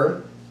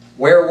member,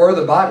 where were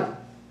the body?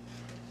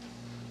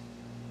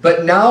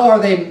 But now are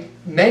they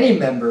many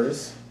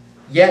members,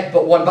 yet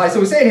but one body. So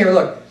he's saying here,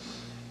 look,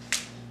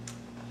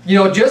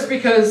 just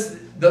because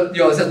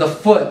it says the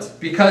foot,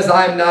 because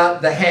I'm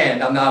not the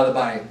hand, I'm not of the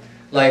body.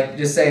 Like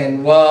just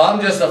saying, well,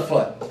 I'm just a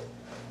foot.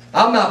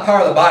 I'm not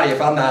part of the body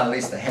if I'm not at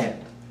least the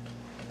hand.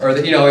 Or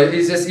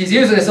he's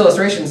using this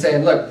illustration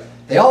saying, look,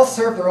 they all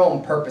serve their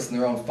own purpose and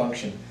their own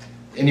function.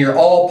 And you're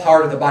all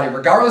part of the body,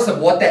 regardless of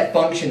what that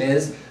function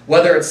is,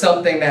 whether it's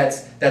something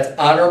that's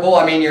honorable.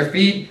 I mean, your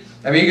feet,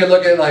 you can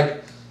look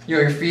at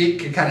your feet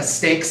can kind of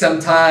stink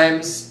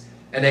sometimes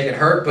and they can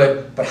hurt,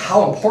 but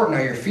how important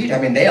are your feet?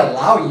 They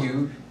allow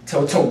you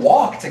to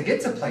walk, to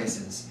get to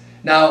places.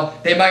 Now,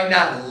 they might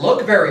not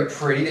look very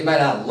pretty, they might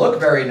not look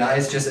very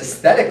nice just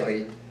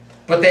aesthetically,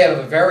 but they have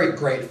a very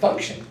great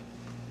function.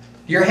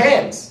 Your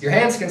hands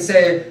can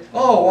say,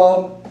 oh,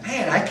 well,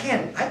 man, I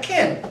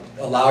can't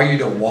allow you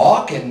to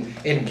walk and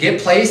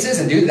get places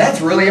and do,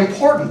 that's really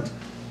important.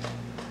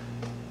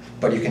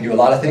 But you can do a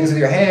lot of things with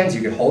your hands.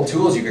 You could hold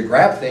tools, you could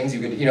grab things, you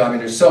could,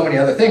 there's so many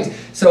other things.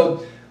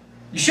 So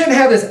you shouldn't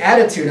have this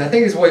attitude, and I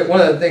think one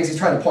of the things he's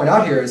trying to point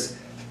out here is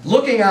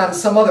looking on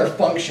some other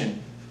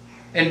function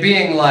and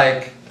being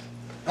like,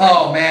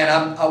 oh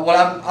man,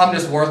 I'm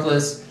just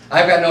worthless.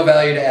 I've got no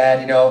value to add.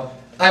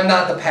 I'm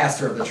not the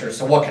pastor of the church,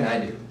 so what can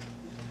I do?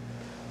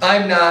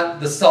 I'm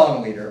not the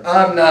song leader.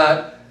 I'm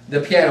not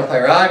the piano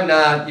player. I'm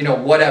not,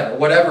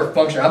 whatever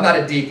function. I'm not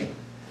a deacon.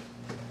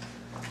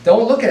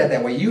 Don't look at it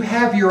that way. You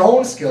have your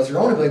own skills, your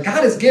own ability.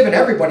 God has given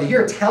everybody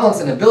here talents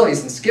and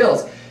abilities and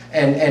skills,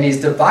 and He's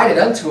divided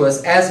unto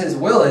us as His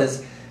will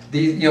is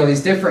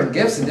these different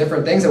gifts and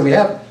different things that we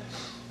have.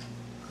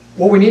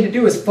 What we need to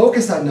do is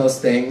focus on those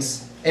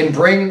things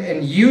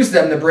and use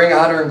them to bring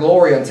honor and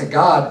glory unto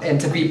God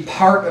and to be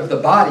part of the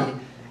body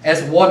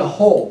as one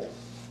whole.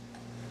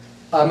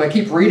 I'm going to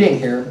keep reading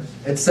here.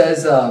 It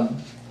says,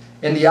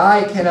 and the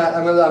eye cannot,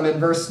 I'm in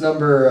verse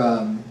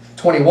number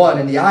 21,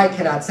 and the eye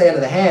cannot say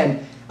unto the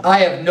hand, I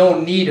have no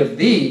need of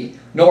thee,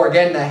 nor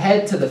again the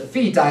head to the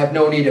feet, I have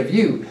no need of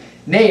you.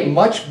 Nay,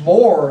 much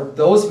more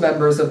those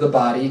members of the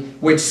body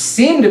which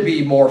seem to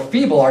be more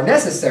feeble are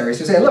necessary.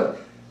 So saying,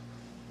 look,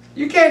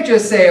 you can't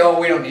just say, oh,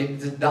 we don't need,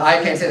 the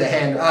eye can't say to the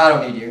hand, I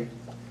don't need you.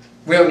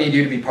 We don't need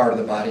you to be part of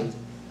the body.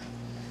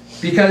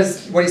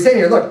 Because what he's saying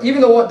here, look,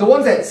 even the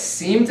ones that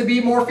seem to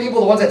be more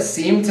feeble, the ones that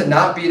seem to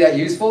not be that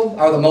useful,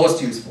 are the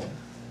most useful.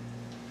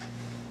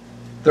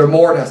 They're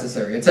more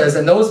necessary. It says,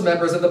 and those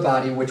members of the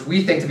body which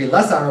we think to be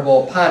less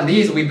honorable, upon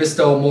these we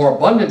bestow more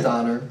abundant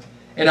honor,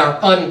 and our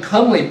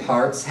uncomely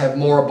parts have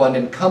more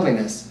abundant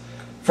comeliness.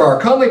 For our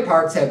comely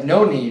parts have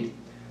no need,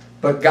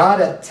 but God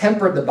hath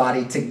tempered the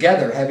body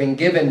together, having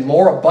given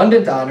more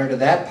abundant honor to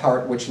that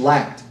part which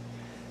lacked,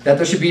 that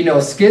there should be no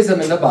schism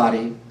in the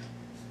body,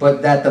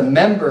 but that the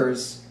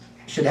members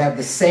should have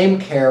the same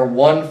care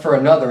one for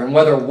another. And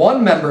whether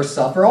one member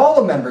suffer,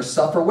 all the members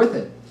suffer with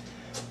it.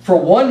 For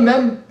one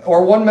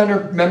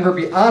member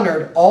be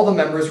honored, all the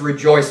members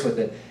rejoice with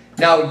it.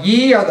 Now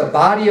ye are the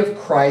body of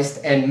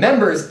Christ, and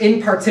members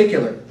in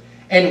particular.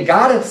 And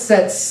God hath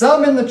set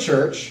some in the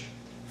church,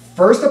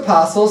 First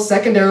apostles,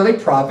 secondarily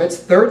prophets,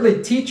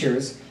 thirdly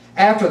teachers,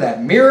 after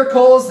that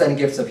miracles, then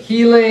gifts of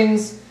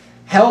healings,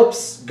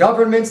 helps,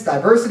 governments,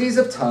 diversities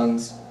of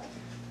tongues.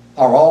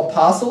 Are all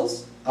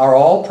apostles? Are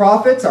all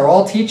prophets? Are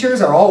all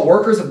teachers? Are all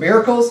workers of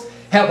miracles?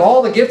 Have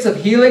all the gifts of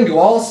healing? Do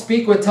all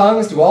speak with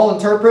tongues? Do all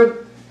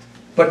interpret?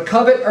 But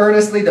covet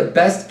earnestly the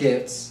best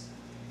gifts,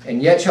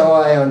 and yet shall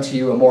I unto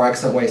you a more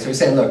excellent way. So he's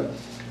saying, look,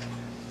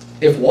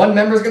 if one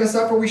member is going to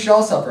suffer, we shall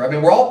all suffer. I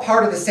mean, we're all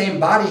part of the same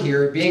body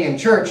here, being in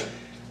church.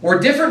 We're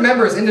different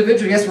members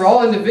individually. Yes, we're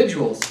all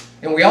individuals,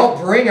 and we all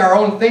bring our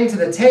own thing to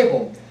the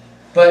table.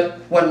 But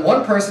when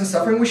one person's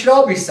suffering, we should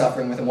all be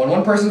suffering with them. When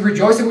one person's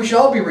rejoicing, we should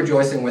all be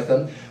rejoicing with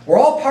them. We're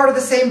all part of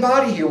the same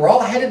body here. We're all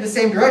headed the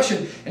same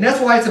direction. And that's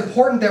why it's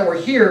important that we're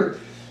here,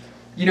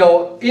 you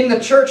know, in the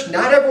church.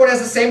 Not everyone has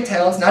the same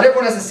talents. Not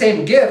everyone has the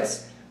same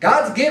gifts.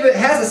 God's given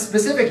has a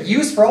specific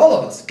use for all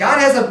of us. God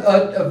has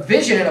a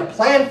vision and a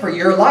plan for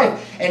your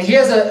life. And He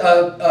has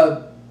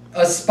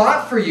a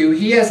spot for you.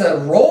 He has a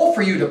role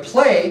for you to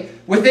play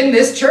within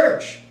this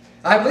church.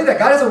 I believe that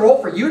God has a role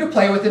for you to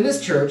play within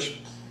this church.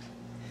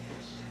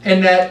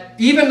 And that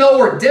even though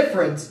we're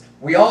different,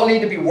 we all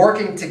need to be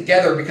working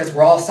together because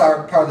we're all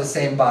part of the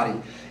same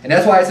body. And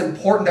that's why it's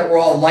important that we're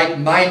all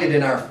like-minded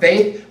in our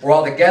faith. We're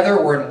all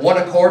together. We're in one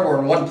accord. We're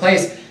in one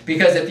place.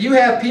 Because if you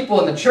have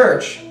people in the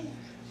church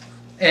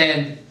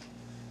and,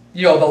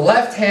 you know, the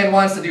left hand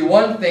wants to do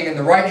one thing and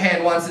the right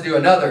hand wants to do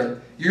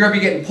another, you're going to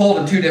be getting pulled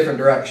in two different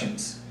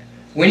directions.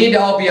 We need to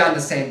all be on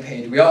the same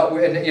page.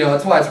 And, you know,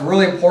 that's why it's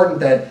really important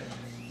that,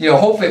 you know,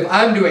 hopefully if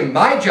I'm doing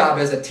my job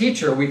as a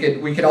teacher, we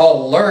could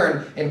all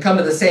learn and come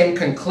to the same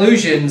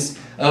conclusions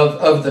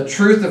of the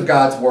truth of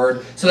God's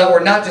Word, so that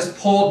we're not just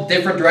pulled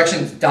different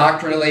directions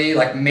doctrinally,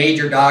 like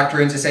major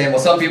doctrines, just saying,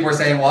 well, some people are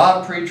saying, well,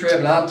 I'm pre-trib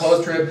and I'm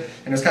post-trib,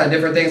 and there's kind of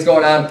different things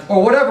going on,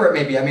 or whatever it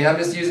may be. I mean, I'm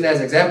just using it as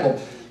an example.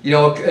 You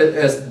know,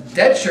 as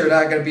dead sure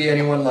not going to be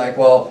anyone like,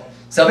 well,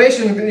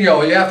 salvation, you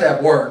know, you have to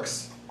have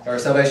works, or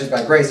salvation is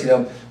by grace. You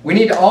know, we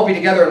need to all be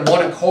together in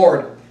one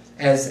accord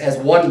as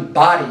one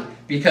body.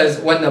 Because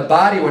when the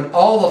body, when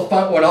all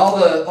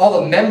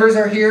the members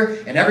are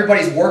here and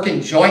everybody's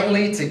working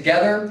jointly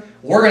together,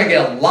 we're going to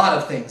get a lot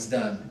of things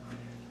done.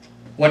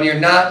 When you're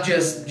not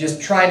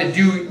just trying to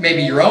do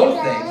maybe your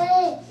own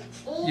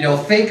thing, you know,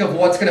 think of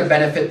what's going to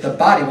benefit the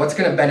body, what's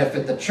going to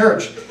benefit the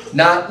church.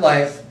 Not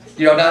like,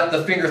 you know, not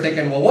the finger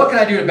thinking, well, what can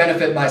I do to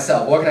benefit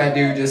myself? What can I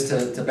do just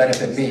to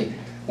benefit me?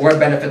 We're going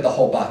to benefit the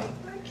whole body,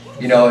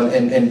 you know,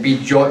 and be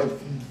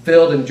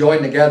filled and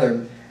joined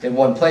together in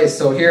one place.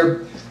 So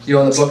here, you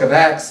know, in the book of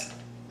Acts,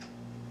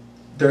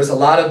 there's a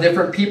lot of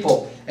different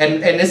people.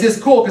 And this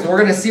is cool because we're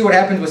going to see what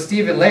happens with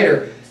Stephen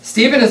later.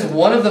 Stephen is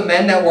one of the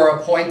men that were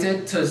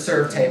appointed to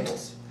serve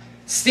tables.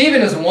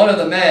 Stephen is one of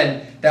the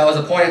men that was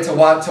appointed to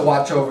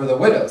watch over the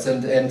widows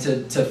and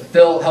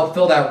to help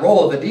fill that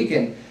role of a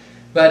deacon.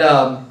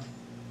 But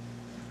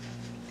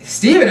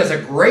Stephen is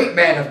a great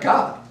man of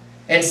God.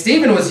 And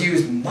Stephen was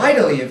used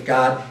mightily of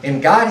God,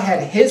 and God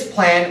had His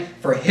plan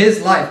for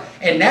his life.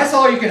 And that's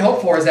all you can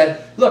hope for is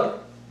that,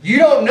 look, you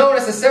don't know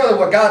necessarily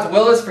what God's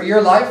will is for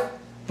your life,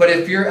 but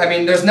if you're, I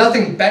mean, there's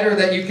nothing better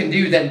that you can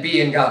do than be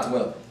in God's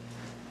will.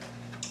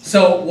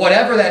 So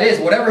whatever that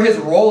is, whatever His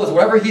role is,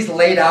 whatever He's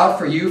laid out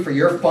for you, for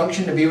your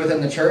function to be within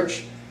the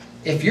church,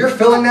 if you're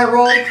filling that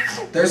role,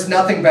 there's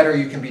nothing better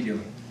you can be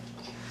doing.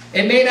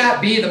 It may not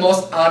be the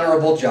most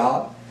honorable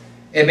job.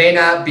 It may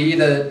not be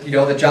the, you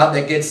know, the job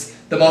that gets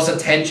the most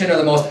attention or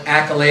the most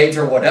accolades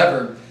or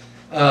whatever,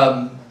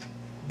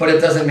 but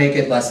it doesn't make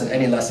it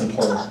any less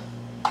important.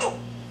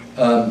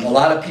 A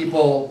lot of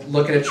people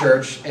look at a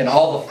church and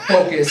all the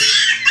focus,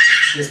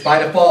 just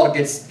by default,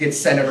 gets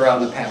centered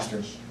around the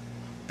pastor.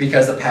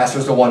 Because the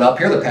pastor's the one up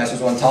here, the pastor's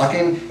the one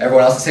talking,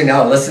 everyone else is sitting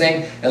down and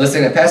listening to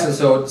the pastor.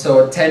 So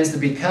it tends to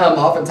become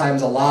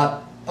oftentimes a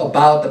lot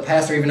about the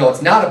pastor, even though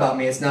it's not about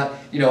me. It's not,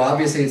 you know,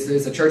 obviously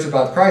it's a church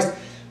about Christ.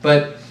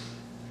 But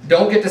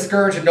don't get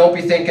discouraged and don't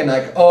be thinking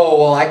like, oh,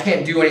 well, I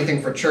can't do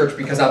anything for church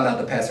because I'm not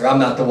the pastor. I'm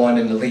not the one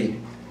in the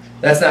lead.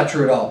 That's not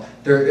true at all.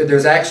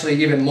 There's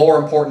actually even more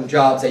important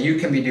jobs that you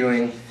can be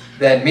doing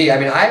than me. I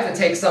mean, I have to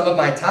take some of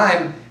my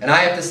time, and I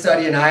have to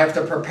study, and I have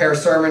to prepare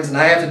sermons, and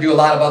I have to do a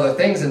lot of other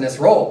things in this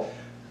role.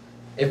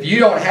 If you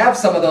don't have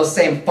some of those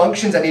same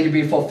functions that need to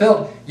be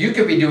fulfilled, you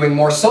could be doing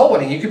more soul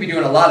winning. You could be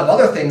doing a lot of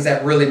other things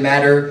that really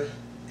matter,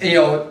 you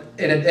know,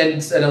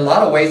 in a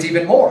lot of ways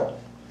even more,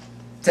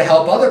 to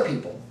help other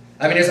people.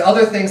 I mean, there's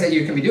other things that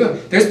you can be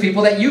doing. There's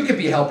people that you could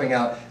be helping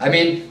out. I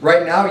mean,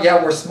 right now,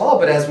 yeah, we're small,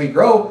 but as we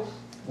grow,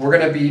 we're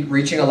going to be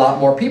reaching a lot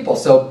more people.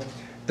 So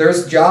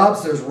there's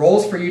jobs, there's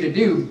roles for you to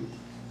do.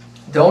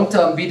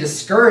 Don't be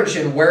discouraged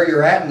in where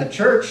you're at in the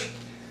church.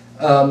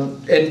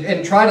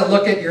 And try to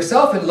look at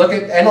yourself and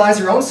analyze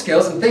your own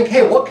skills and think,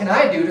 hey, what can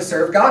I do to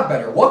serve God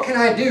better? What can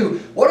I do?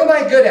 What am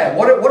I good at?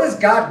 What has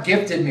God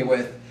gifted me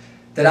with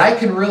that I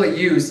can really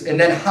use? And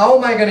then how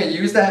am I going to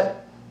use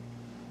that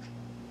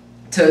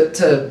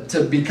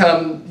to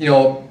become, you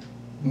know,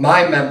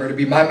 my member, to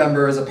be my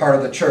member as a part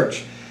of the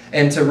church,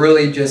 and to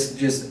really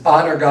just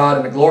honor God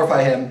and to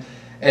glorify Him,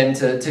 and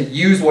to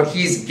use what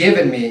He's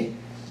given me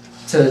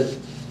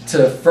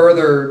to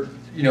further,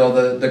 you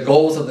know, the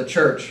goals of the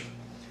church.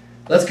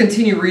 Let's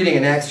continue reading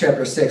in Acts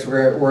chapter 6.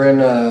 We're in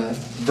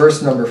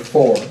verse number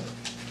 4.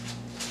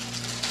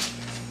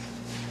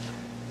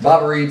 The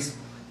Bible reads,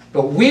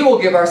 "But we will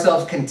give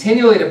ourselves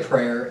continually to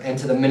prayer and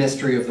to the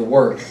ministry of the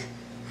word."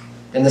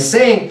 And the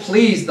saying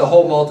pleased the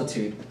whole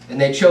multitude. And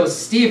they chose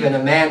Stephen, a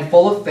man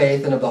full of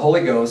faith and of the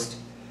Holy Ghost,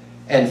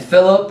 and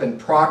Philip and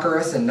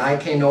Prochorus and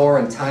Nicanor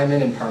and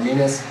Timon and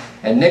Parmenas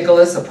and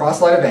Nicholas, a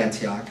proselyte of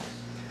Antioch,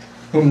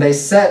 whom they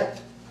set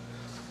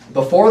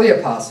before the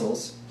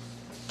apostles.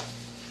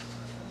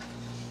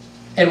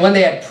 And when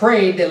they had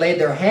prayed, they laid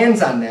their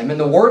hands on them, and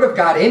the word of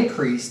God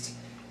increased,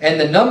 and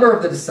the number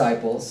of the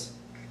disciples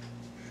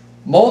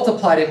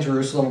multiplied in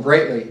Jerusalem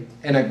greatly,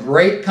 and a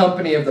great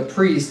company of the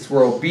priests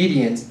were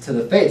obedient to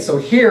the faith. So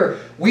here,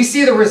 we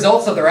see the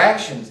results of their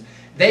actions.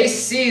 They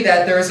see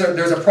that there's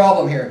a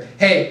problem here.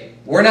 Hey,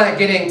 we're not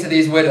getting to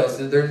these widows.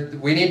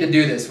 We need to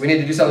do this. We need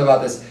to do something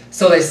about this.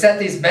 So they set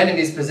these men in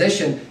these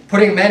positions,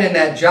 putting men in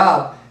that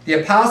job. The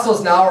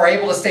apostles now are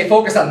able to stay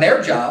focused on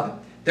their job.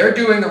 They're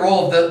doing the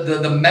role of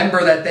the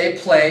member that they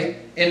play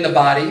in the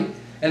body.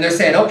 And they're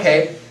saying,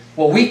 okay,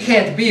 well, we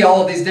can't be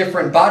all of these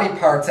different body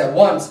parts at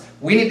once.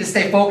 We need to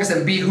stay focused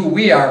and be who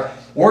we are.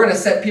 We're going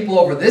to set people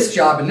over this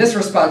job and this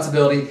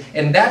responsibility,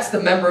 and that's the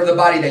member of the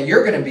body that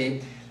you're going to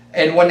be.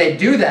 And when they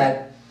do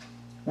that,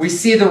 we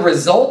see the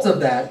result of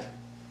that.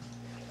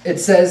 It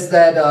says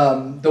that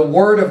the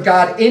word of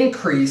God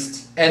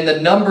increased, and the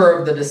number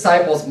of the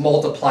disciples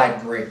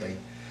multiplied greatly.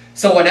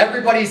 So when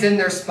everybody's in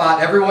their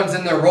spot, everyone's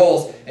in their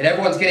roles, and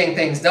everyone's getting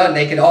things done,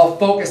 they can all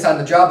focus on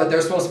the job that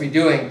they're supposed to be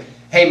doing.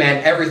 Hey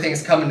man,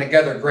 everything's coming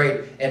together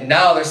great. And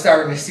now they're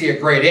starting to see a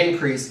great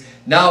increase.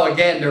 Now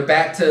again, they're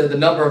back to the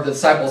number of the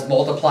disciples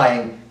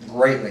multiplying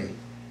greatly.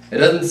 It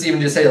doesn't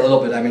even just say a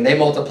little bit. I mean, they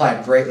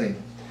multiplied greatly.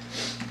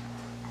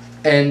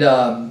 And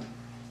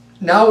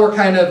now we're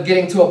kind of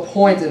getting to a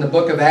point in the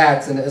book of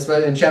Acts, and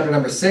especially in chapter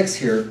number 6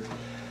 here,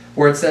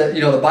 where it says,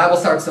 you know, the Bible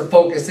starts to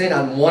focus in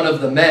on one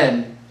of the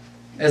men.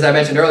 As I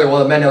mentioned earlier,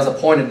 one of the men that was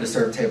appointed to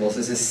serve tables.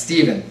 This is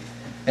Stephen.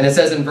 And it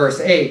says in verse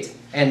 8,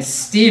 "And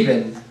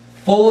Stephen,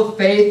 full of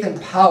faith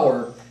and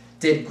power,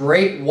 did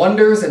great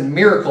wonders and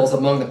miracles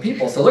among the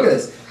people." So look at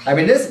this. I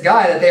mean, this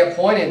guy that they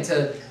appointed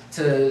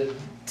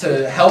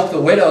to help the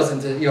widows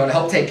and to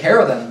help take care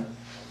of them,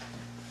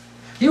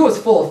 he was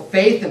full of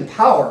faith and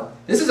power.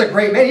 This is a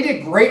great man. He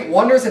did great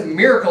wonders and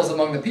miracles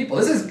among the people.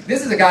 This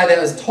is a guy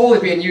that was totally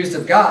being used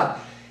of God.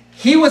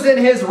 He was in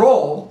his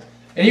role,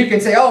 and you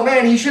can say, "Oh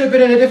man, he should have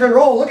been in a different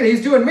role. Look at it,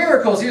 he's doing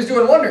miracles. He was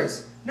doing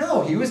wonders."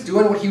 No, he was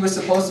doing what he was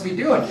supposed to be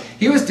doing.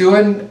 He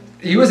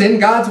was in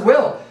God's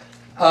will.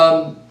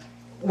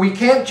 We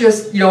can't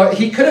just,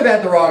 he could have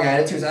had the wrong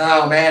attitude.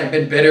 Oh man, I've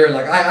been bitter, and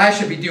like I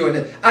should be doing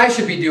it. I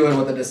should be doing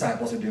what the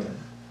disciples are doing.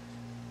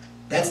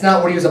 That's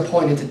not what he was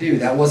appointed to do.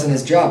 That wasn't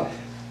his job.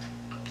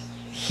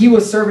 He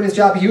was serving his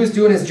job. He was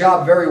doing his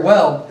job very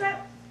well,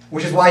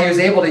 which is why he was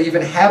able to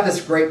even have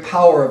this great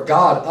power of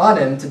God on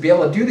him to be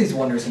able to do these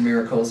wonders and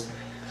miracles.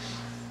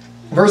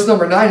 Verse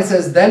number 9, it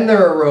says, "Then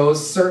there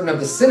arose certain of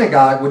the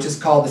synagogue, which is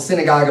called the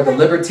synagogue of the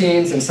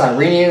Libertines and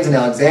Cyrenians and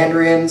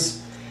Alexandrians,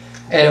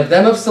 and of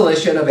them of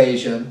Cilicia and of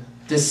Asia,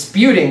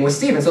 disputing with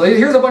Stephen." So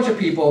here's a bunch of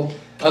people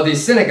of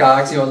these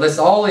synagogues, lists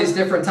all these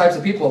different types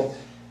of people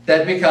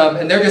that become,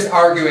 and they're just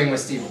arguing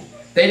with Stephen.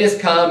 They just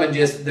come and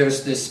they're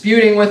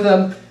disputing with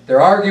them,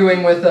 they're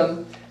arguing with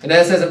them. And then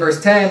it says in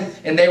verse 10,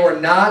 "And they were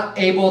not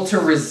able to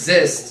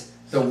resist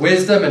the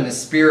wisdom and the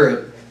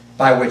spirit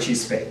by which he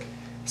spake."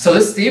 So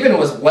this Stephen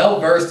was well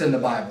versed in the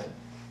Bible.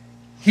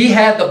 He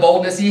had the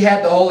boldness, he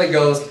had the Holy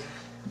Ghost.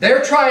 They're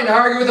trying to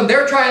argue with him,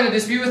 they're trying to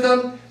dispute with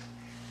him.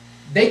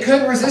 They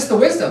couldn't resist the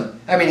wisdom.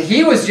 I mean,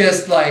 he was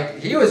just letting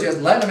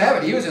them have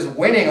it. He was just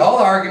winning all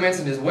the arguments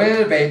and just winning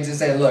the debate and just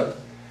saying, "Look,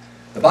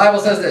 the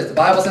Bible says this, the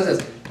Bible says this."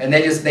 And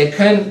they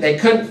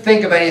couldn't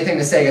think of anything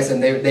to say against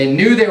him. They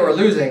knew they were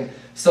losing.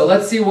 So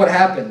let's see what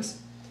happens.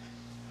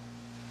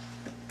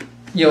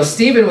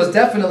 Stephen was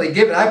definitely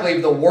given, I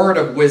believe, the word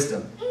of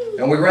wisdom.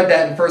 And we read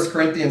that in 1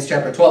 Corinthians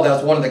chapter 12. That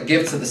was one of the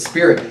gifts of the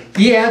Spirit.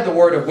 He had the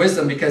word of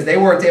wisdom because they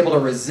weren't able to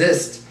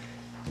resist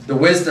the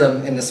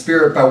wisdom and the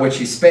spirit by which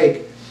he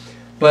spake.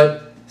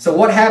 But, so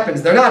what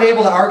happens? They're not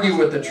able to argue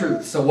with the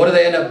truth. So what do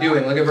they end up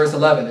doing? Look at verse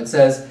 11. It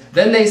says,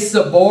 "Then they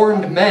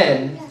suborned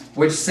men,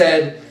 which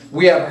said,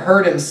 we have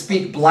heard him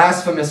speak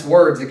blasphemous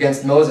words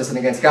against Moses and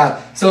against God."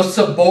 So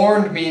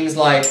suborned means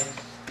like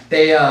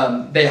they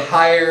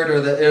hired,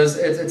 or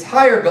it's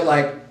hired, but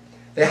like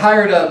they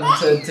hired them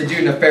to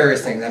do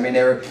nefarious things. I mean,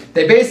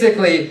 they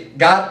basically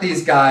got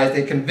these guys,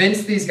 they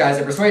convinced these guys,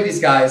 they persuaded these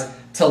guys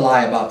to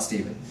lie about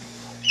Stephen.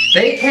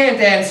 They can't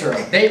answer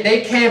him.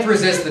 They can't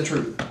resist the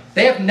truth.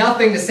 They have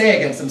nothing to say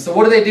against him. So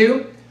what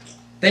do?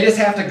 They just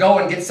have to go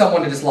and get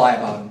someone to just lie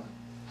about him.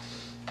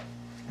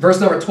 Verse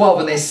number 12,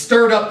 "And they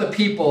stirred up the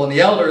people and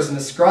the elders and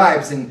the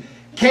scribes and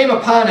came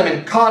upon him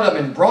and caught him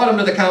and brought him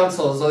to the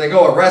council." So they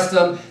go arrest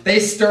him. They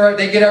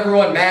get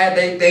everyone mad.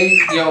 They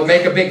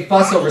make a big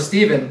fuss over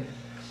Stephen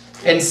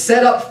and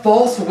set up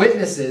false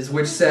witnesses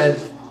which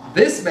said,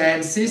 This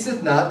man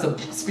ceaseth not to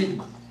speak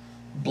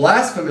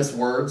blasphemous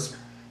words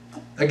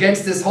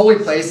against this holy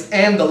place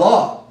and the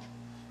law.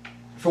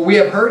 For we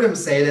have heard him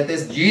say that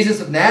this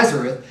Jesus of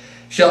Nazareth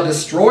shall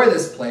destroy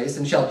this place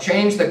and shall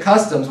change the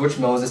customs which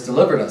Moses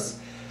delivered us.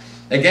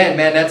 Again,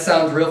 man, that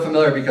sounds real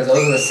familiar because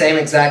those are the same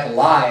exact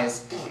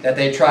lies that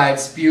they tried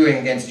spewing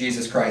against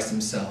Jesus Christ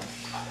himself.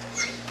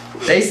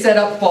 They set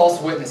up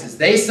false witnesses.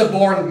 They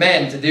suborned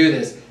men to do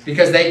this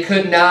because they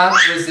could not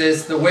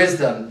resist the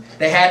wisdom.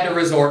 They had to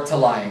resort to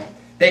lying.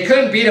 They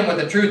couldn't beat him with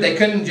the truth. They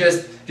couldn't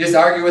just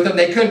argue with him.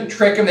 They couldn't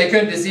trick him. They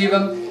couldn't deceive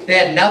him. They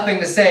had nothing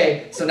to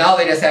say, so now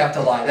they just have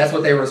to lie. That's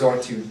what they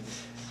resort to.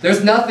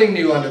 There's nothing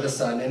new under the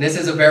sun, and this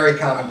is a very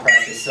common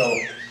practice.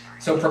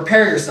 So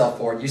prepare yourself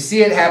for it. You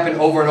see it happen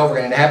over and over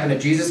again. It happened to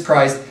Jesus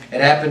Christ.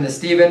 It happened to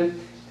Stephen.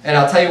 And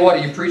I'll tell you what,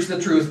 if you preach the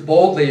truth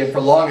boldly and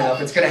for long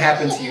enough, it's going to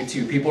happen to you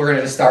too. People are going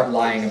to just start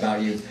lying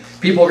about you.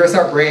 People are going to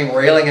start bringing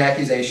railing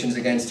accusations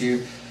against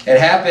you. It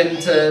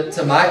happened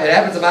to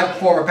my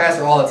former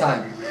pastor all the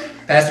time,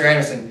 Pastor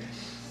Anderson.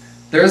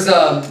 There's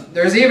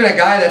even a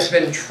guy that's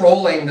been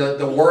trolling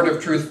the Word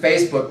of Truth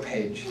Facebook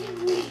page.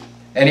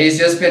 And he's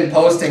just been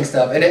posting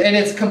stuff. And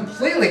it's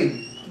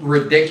completely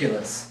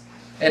ridiculous.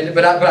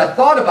 But I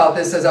thought about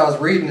this as I was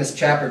reading this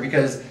chapter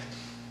because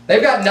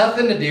they've got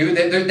nothing to do.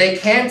 They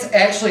can't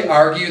actually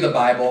argue the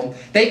Bible.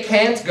 They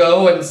can't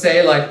go and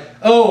say like,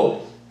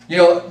 oh, you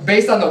know,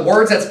 based on the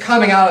words that's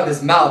coming out of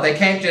his mouth. They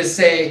can't just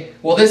say,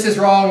 well, this is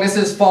wrong, this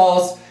is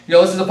false. You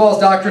know, this is a false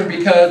doctrine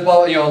because,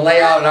 well, you know,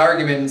 lay out an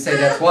argument and say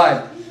that's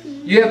why.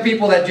 You have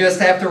people that just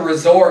have to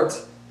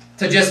resort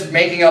to just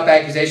making up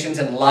accusations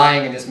and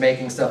lying and just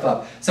making stuff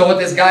up. So what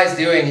this guy's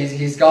doing,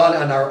 he's gone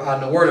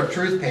on the Word of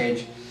Truth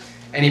page,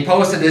 and he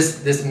posted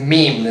this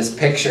meme, this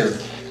picture,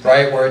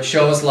 right, where it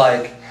shows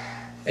like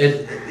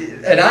it.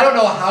 And I don't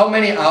know how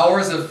many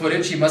hours of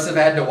footage he must have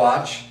had to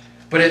watch,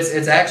 but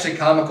it's actually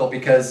comical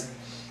because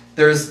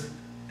there's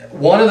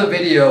one of the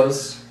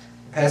videos.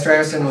 Pastor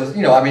Anderson was,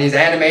 you know, I mean, he's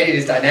animated,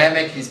 he's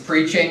dynamic, he's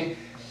preaching.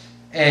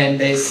 And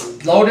they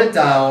slowed it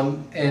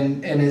down,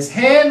 and his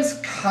hands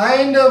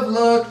kind of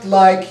looked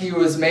like he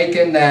was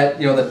making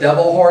that, you know, the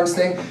devil horns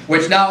thing.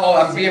 Which now, oh,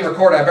 I'm being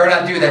recorded. I better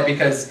not do that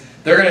because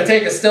they're going to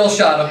take a still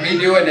shot of me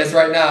doing this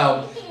right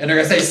now. And they're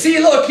going to say, see,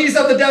 look, he's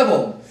of the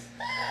devil.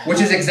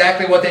 Which is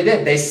exactly what they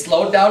did. They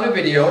slowed down a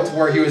video to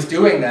where he was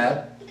doing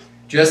that.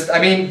 Just,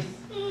 I mean,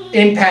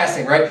 in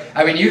passing, right?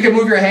 I mean, you can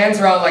move your hands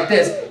around like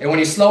this, and when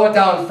you slow it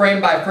down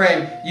frame by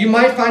frame, you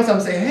might find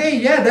something and say, hey,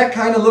 yeah, that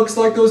kind of looks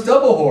like those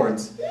devil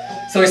horns.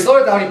 So he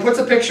slowed it down, he puts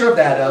a picture of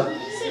that up,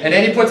 and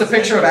then he puts a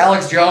picture of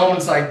Alex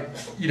Jones, like,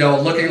 you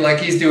know, looking like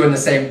he's doing the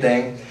same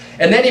thing.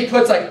 And then he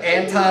puts like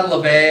Anton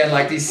LaVey and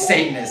like these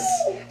Satanists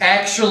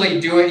actually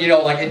doing, you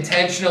know, like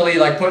intentionally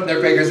like putting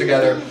their fingers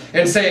together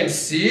and saying,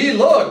 see,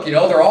 look, you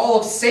know, they're all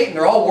of Satan,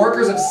 they're all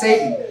workers of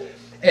Satan.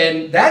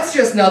 And that's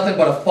just nothing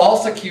but a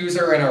false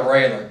accuser and a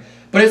railer.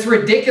 But it's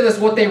ridiculous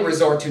what they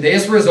resort to. They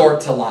just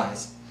resort to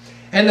lies.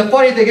 And the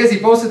funny thing is, he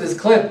posted this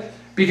clip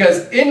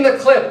because in the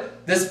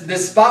clip,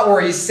 this spot where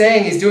he's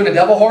saying he's doing the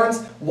devil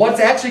horns, what's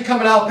actually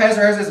coming out of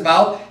Pastor Harris's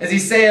mouth is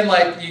he's saying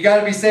like, you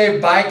got to be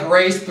saved by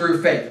grace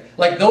through faith.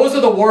 Like those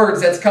are the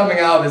words that's coming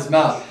out of his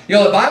mouth. You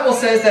know, the Bible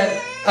says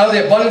that out of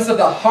the abundance of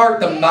the heart,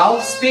 the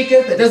mouth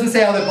speaketh. It doesn't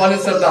say out of the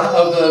abundance of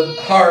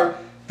the heart,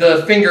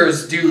 the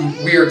fingers do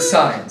weird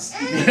signs.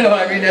 You know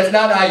what I mean? That's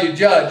not how you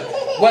judge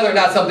whether or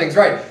not something's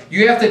right.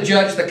 You have to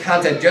judge the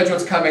content, judge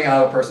what's coming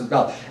out of a person's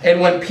mouth.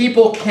 And when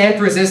people can't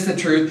resist the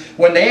truth,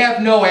 when they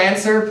have no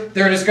answer,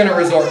 they're just going to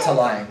resort to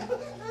lying.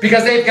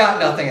 Because they've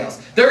got nothing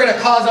else. They're going to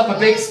cause up a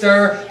big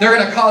stir. They're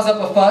going to cause up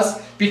a fuss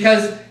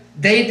because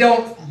they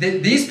don't,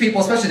 these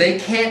people especially, they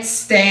can't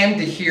stand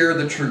to hear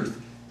the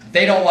truth.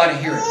 They don't want to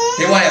hear it.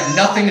 They want to have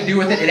nothing to do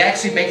with it. It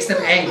actually makes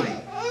them angry.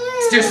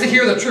 It's just to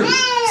hear the truth.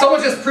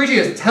 Someone just preaching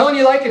is telling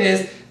you like it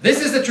is.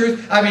 This is the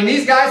truth. I mean,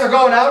 these guys are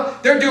going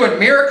out. They're doing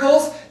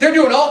miracles. They're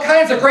doing all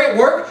kinds of great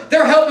work.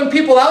 They're helping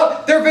people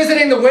out. They're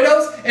visiting the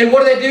widows. And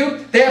what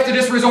do? They have to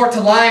just resort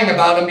to lying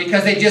about them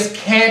because they just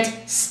can't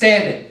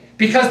stand it.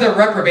 Because they're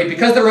reprobate.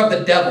 Because they're of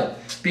the devil.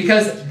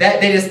 Because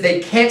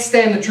they can't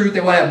stand the truth.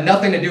 They want to have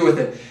nothing to do with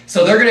it.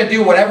 So they're going to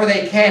do whatever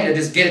they can to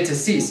just get it to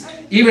cease.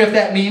 Even if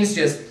that means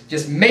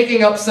just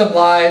making up some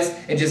lies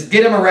and just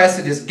get them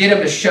arrested. Just get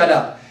them to shut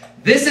up.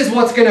 This is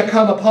what's going to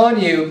come upon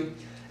you.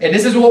 And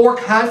this is what we're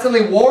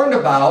constantly warned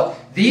about.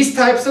 These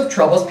types of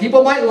troubles.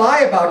 People might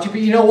lie about you,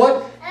 but you know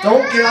what?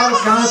 Don't get out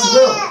of God's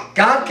will.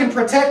 God can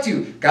protect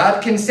you.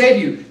 God can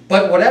save you.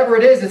 But whatever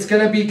it is, it's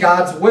going to be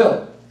God's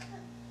will.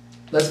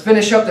 Let's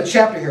finish up the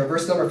chapter here.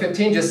 Verse number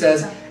 15 just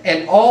says,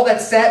 and all that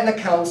sat in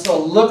the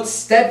council looked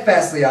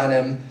steadfastly on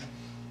him,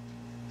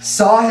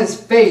 saw his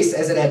face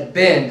as it had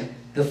been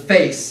the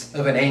face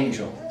of an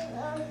angel.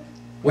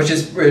 Which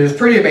is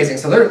pretty amazing.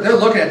 So they're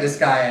looking at this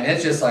guy, and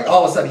it's just like,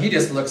 all of a sudden, he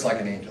just looks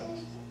like an angel.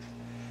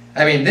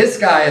 I mean, this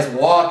guy is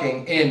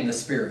walking in the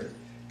Spirit.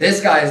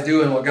 This guy is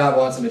doing what God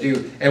wants him to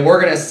do. And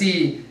we're going to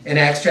see in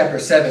Acts chapter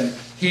 7,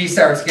 he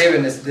starts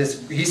giving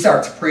he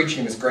starts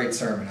preaching this great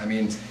sermon. I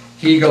mean,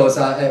 he goes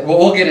on,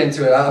 we'll get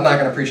into it. I'm not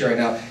going to preach it right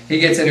now. He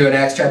gets into it in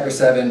Acts chapter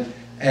 7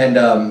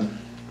 and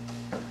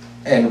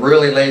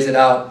really lays it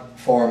out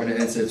for him,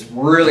 and it's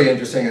really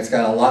interesting. It's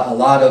got a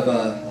lot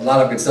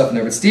of good stuff in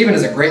there. But Stephen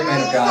is a great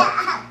man of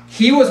God.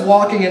 He was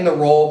walking in the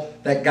role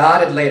that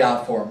God had laid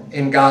out for him,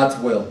 in God's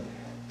will.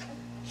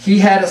 He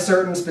had a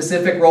certain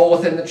specific role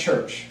within the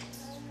church.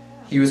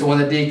 He was one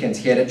of the deacons.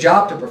 He had a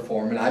job to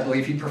perform, and I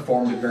believe he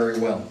performed it very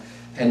well.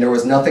 And there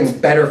was nothing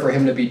better for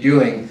him to be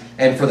doing,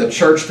 and for the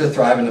church to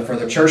thrive, and for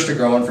the church to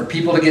grow, and for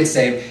people to get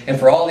saved, and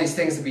for all these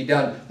things to be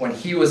done when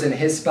he was in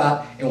his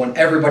spot, and when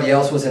everybody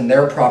else was in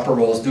their proper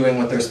roles doing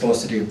what they're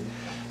supposed to do.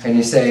 And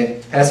you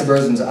say, Pastor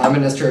Berzins, I'm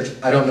in this church,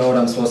 I don't know what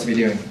I'm supposed to be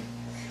doing.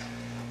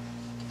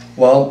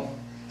 Well,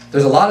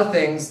 there's a lot of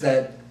things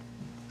that,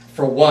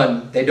 for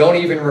one, they don't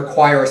even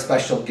require a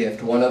special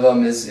gift. One of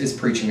them is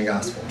preaching the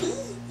gospel,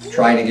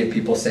 trying to get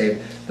people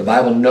saved. The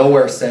Bible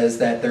nowhere says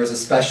that there's a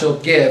special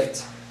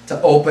gift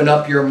to open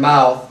up your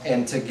mouth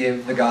and to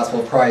give the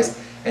gospel of Christ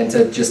and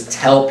to just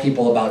tell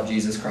people about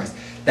Jesus Christ.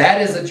 That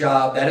is a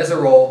job, that is a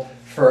role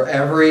for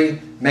every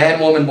man,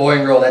 woman, boy,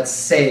 and girl that's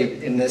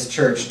saved in this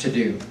church to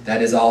do.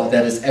 That is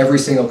every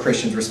single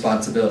Christian's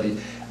responsibility.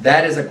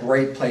 That is a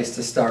great place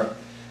to start.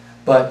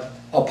 But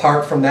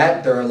apart from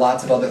that, there are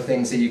lots of other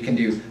things that you can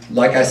do.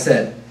 Like I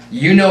said,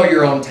 you know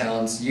your own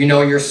talents, you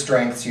know your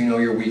strengths, you know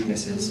your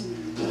weaknesses.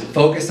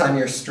 Focus on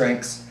your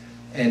strengths.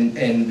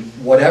 And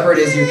whatever it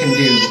is you can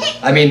do.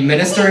 I mean,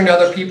 ministering to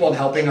other people and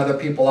helping other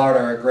people out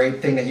are a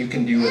great thing that you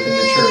can do within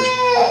the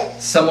church.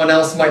 Someone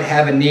else might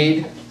have a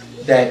need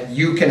that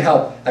you can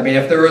help. I mean,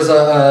 if there was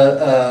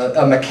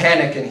a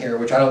mechanic in here,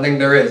 which I don't think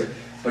there is,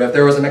 but if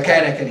there was a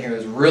mechanic in here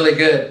who's really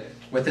good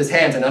with his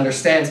hands and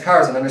understands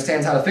cars and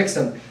understands how to fix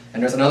them,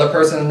 and there's another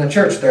person in the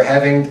church, they're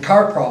having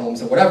car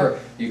problems or whatever,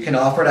 you can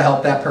offer to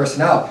help that person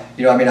out.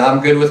 You know, I mean, I'm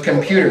good with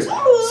computers.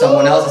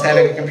 Someone else is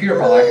having a computer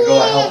problem. I can go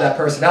and help that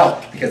person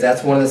out because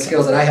that's one of the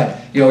skills that I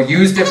have. You know,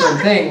 use different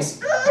things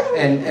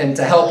and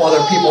to help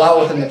other people out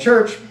within the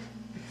church,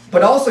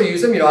 but also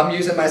use them. You know, I'm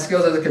using my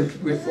skills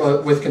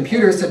with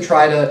computers to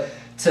try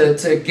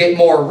to get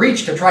more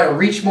reach, to try to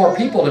reach more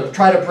people, to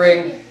try to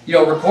bring, you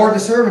know, record the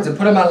sermons and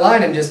put them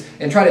online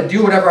and try to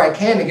do whatever I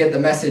can to get the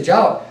message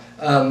out.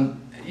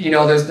 You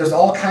know, there's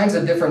all kinds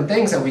of different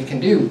things that we can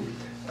do,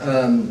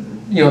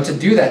 you know, to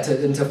do that,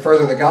 and to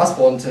further the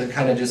gospel, and to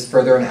kind of just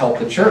further and help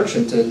the church,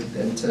 and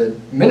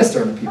to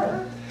minister to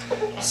people.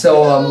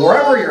 So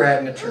wherever you're at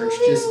in the church,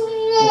 just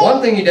the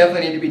one thing you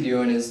definitely need to be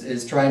doing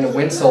is trying to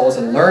win souls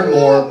and learn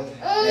more,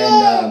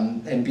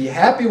 and be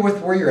happy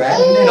with where you're at,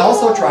 and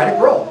also try to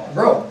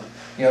grow.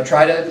 You know,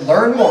 try to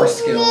learn more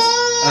skills.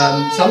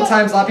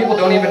 Sometimes a lot of people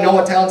don't even know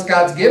what talents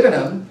God's given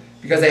them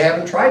because they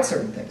haven't tried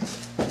certain things.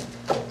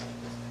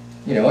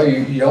 You know,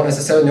 you don't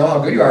necessarily know how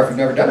good you are if you've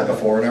never done it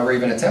before or never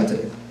even attempted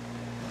it.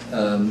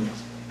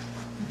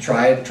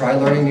 Try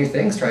learning new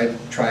things.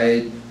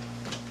 Try.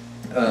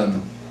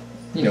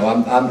 You know,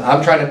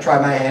 I'm trying to try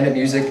my hand at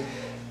music.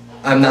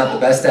 I'm not the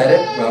best at it,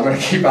 but I'm going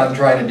to keep on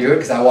trying to do it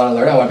because I want to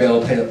learn. I want to be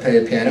able to play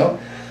the piano.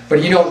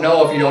 But you don't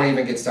know if you don't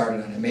even get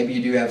started on it. Maybe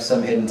you do have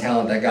some hidden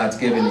talent that God's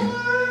given you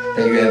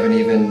that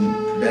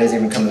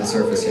hasn't even come to the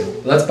surface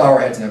yet. Let's bow our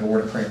heads and have a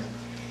word of prayer.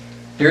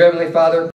 Dear Heavenly Father,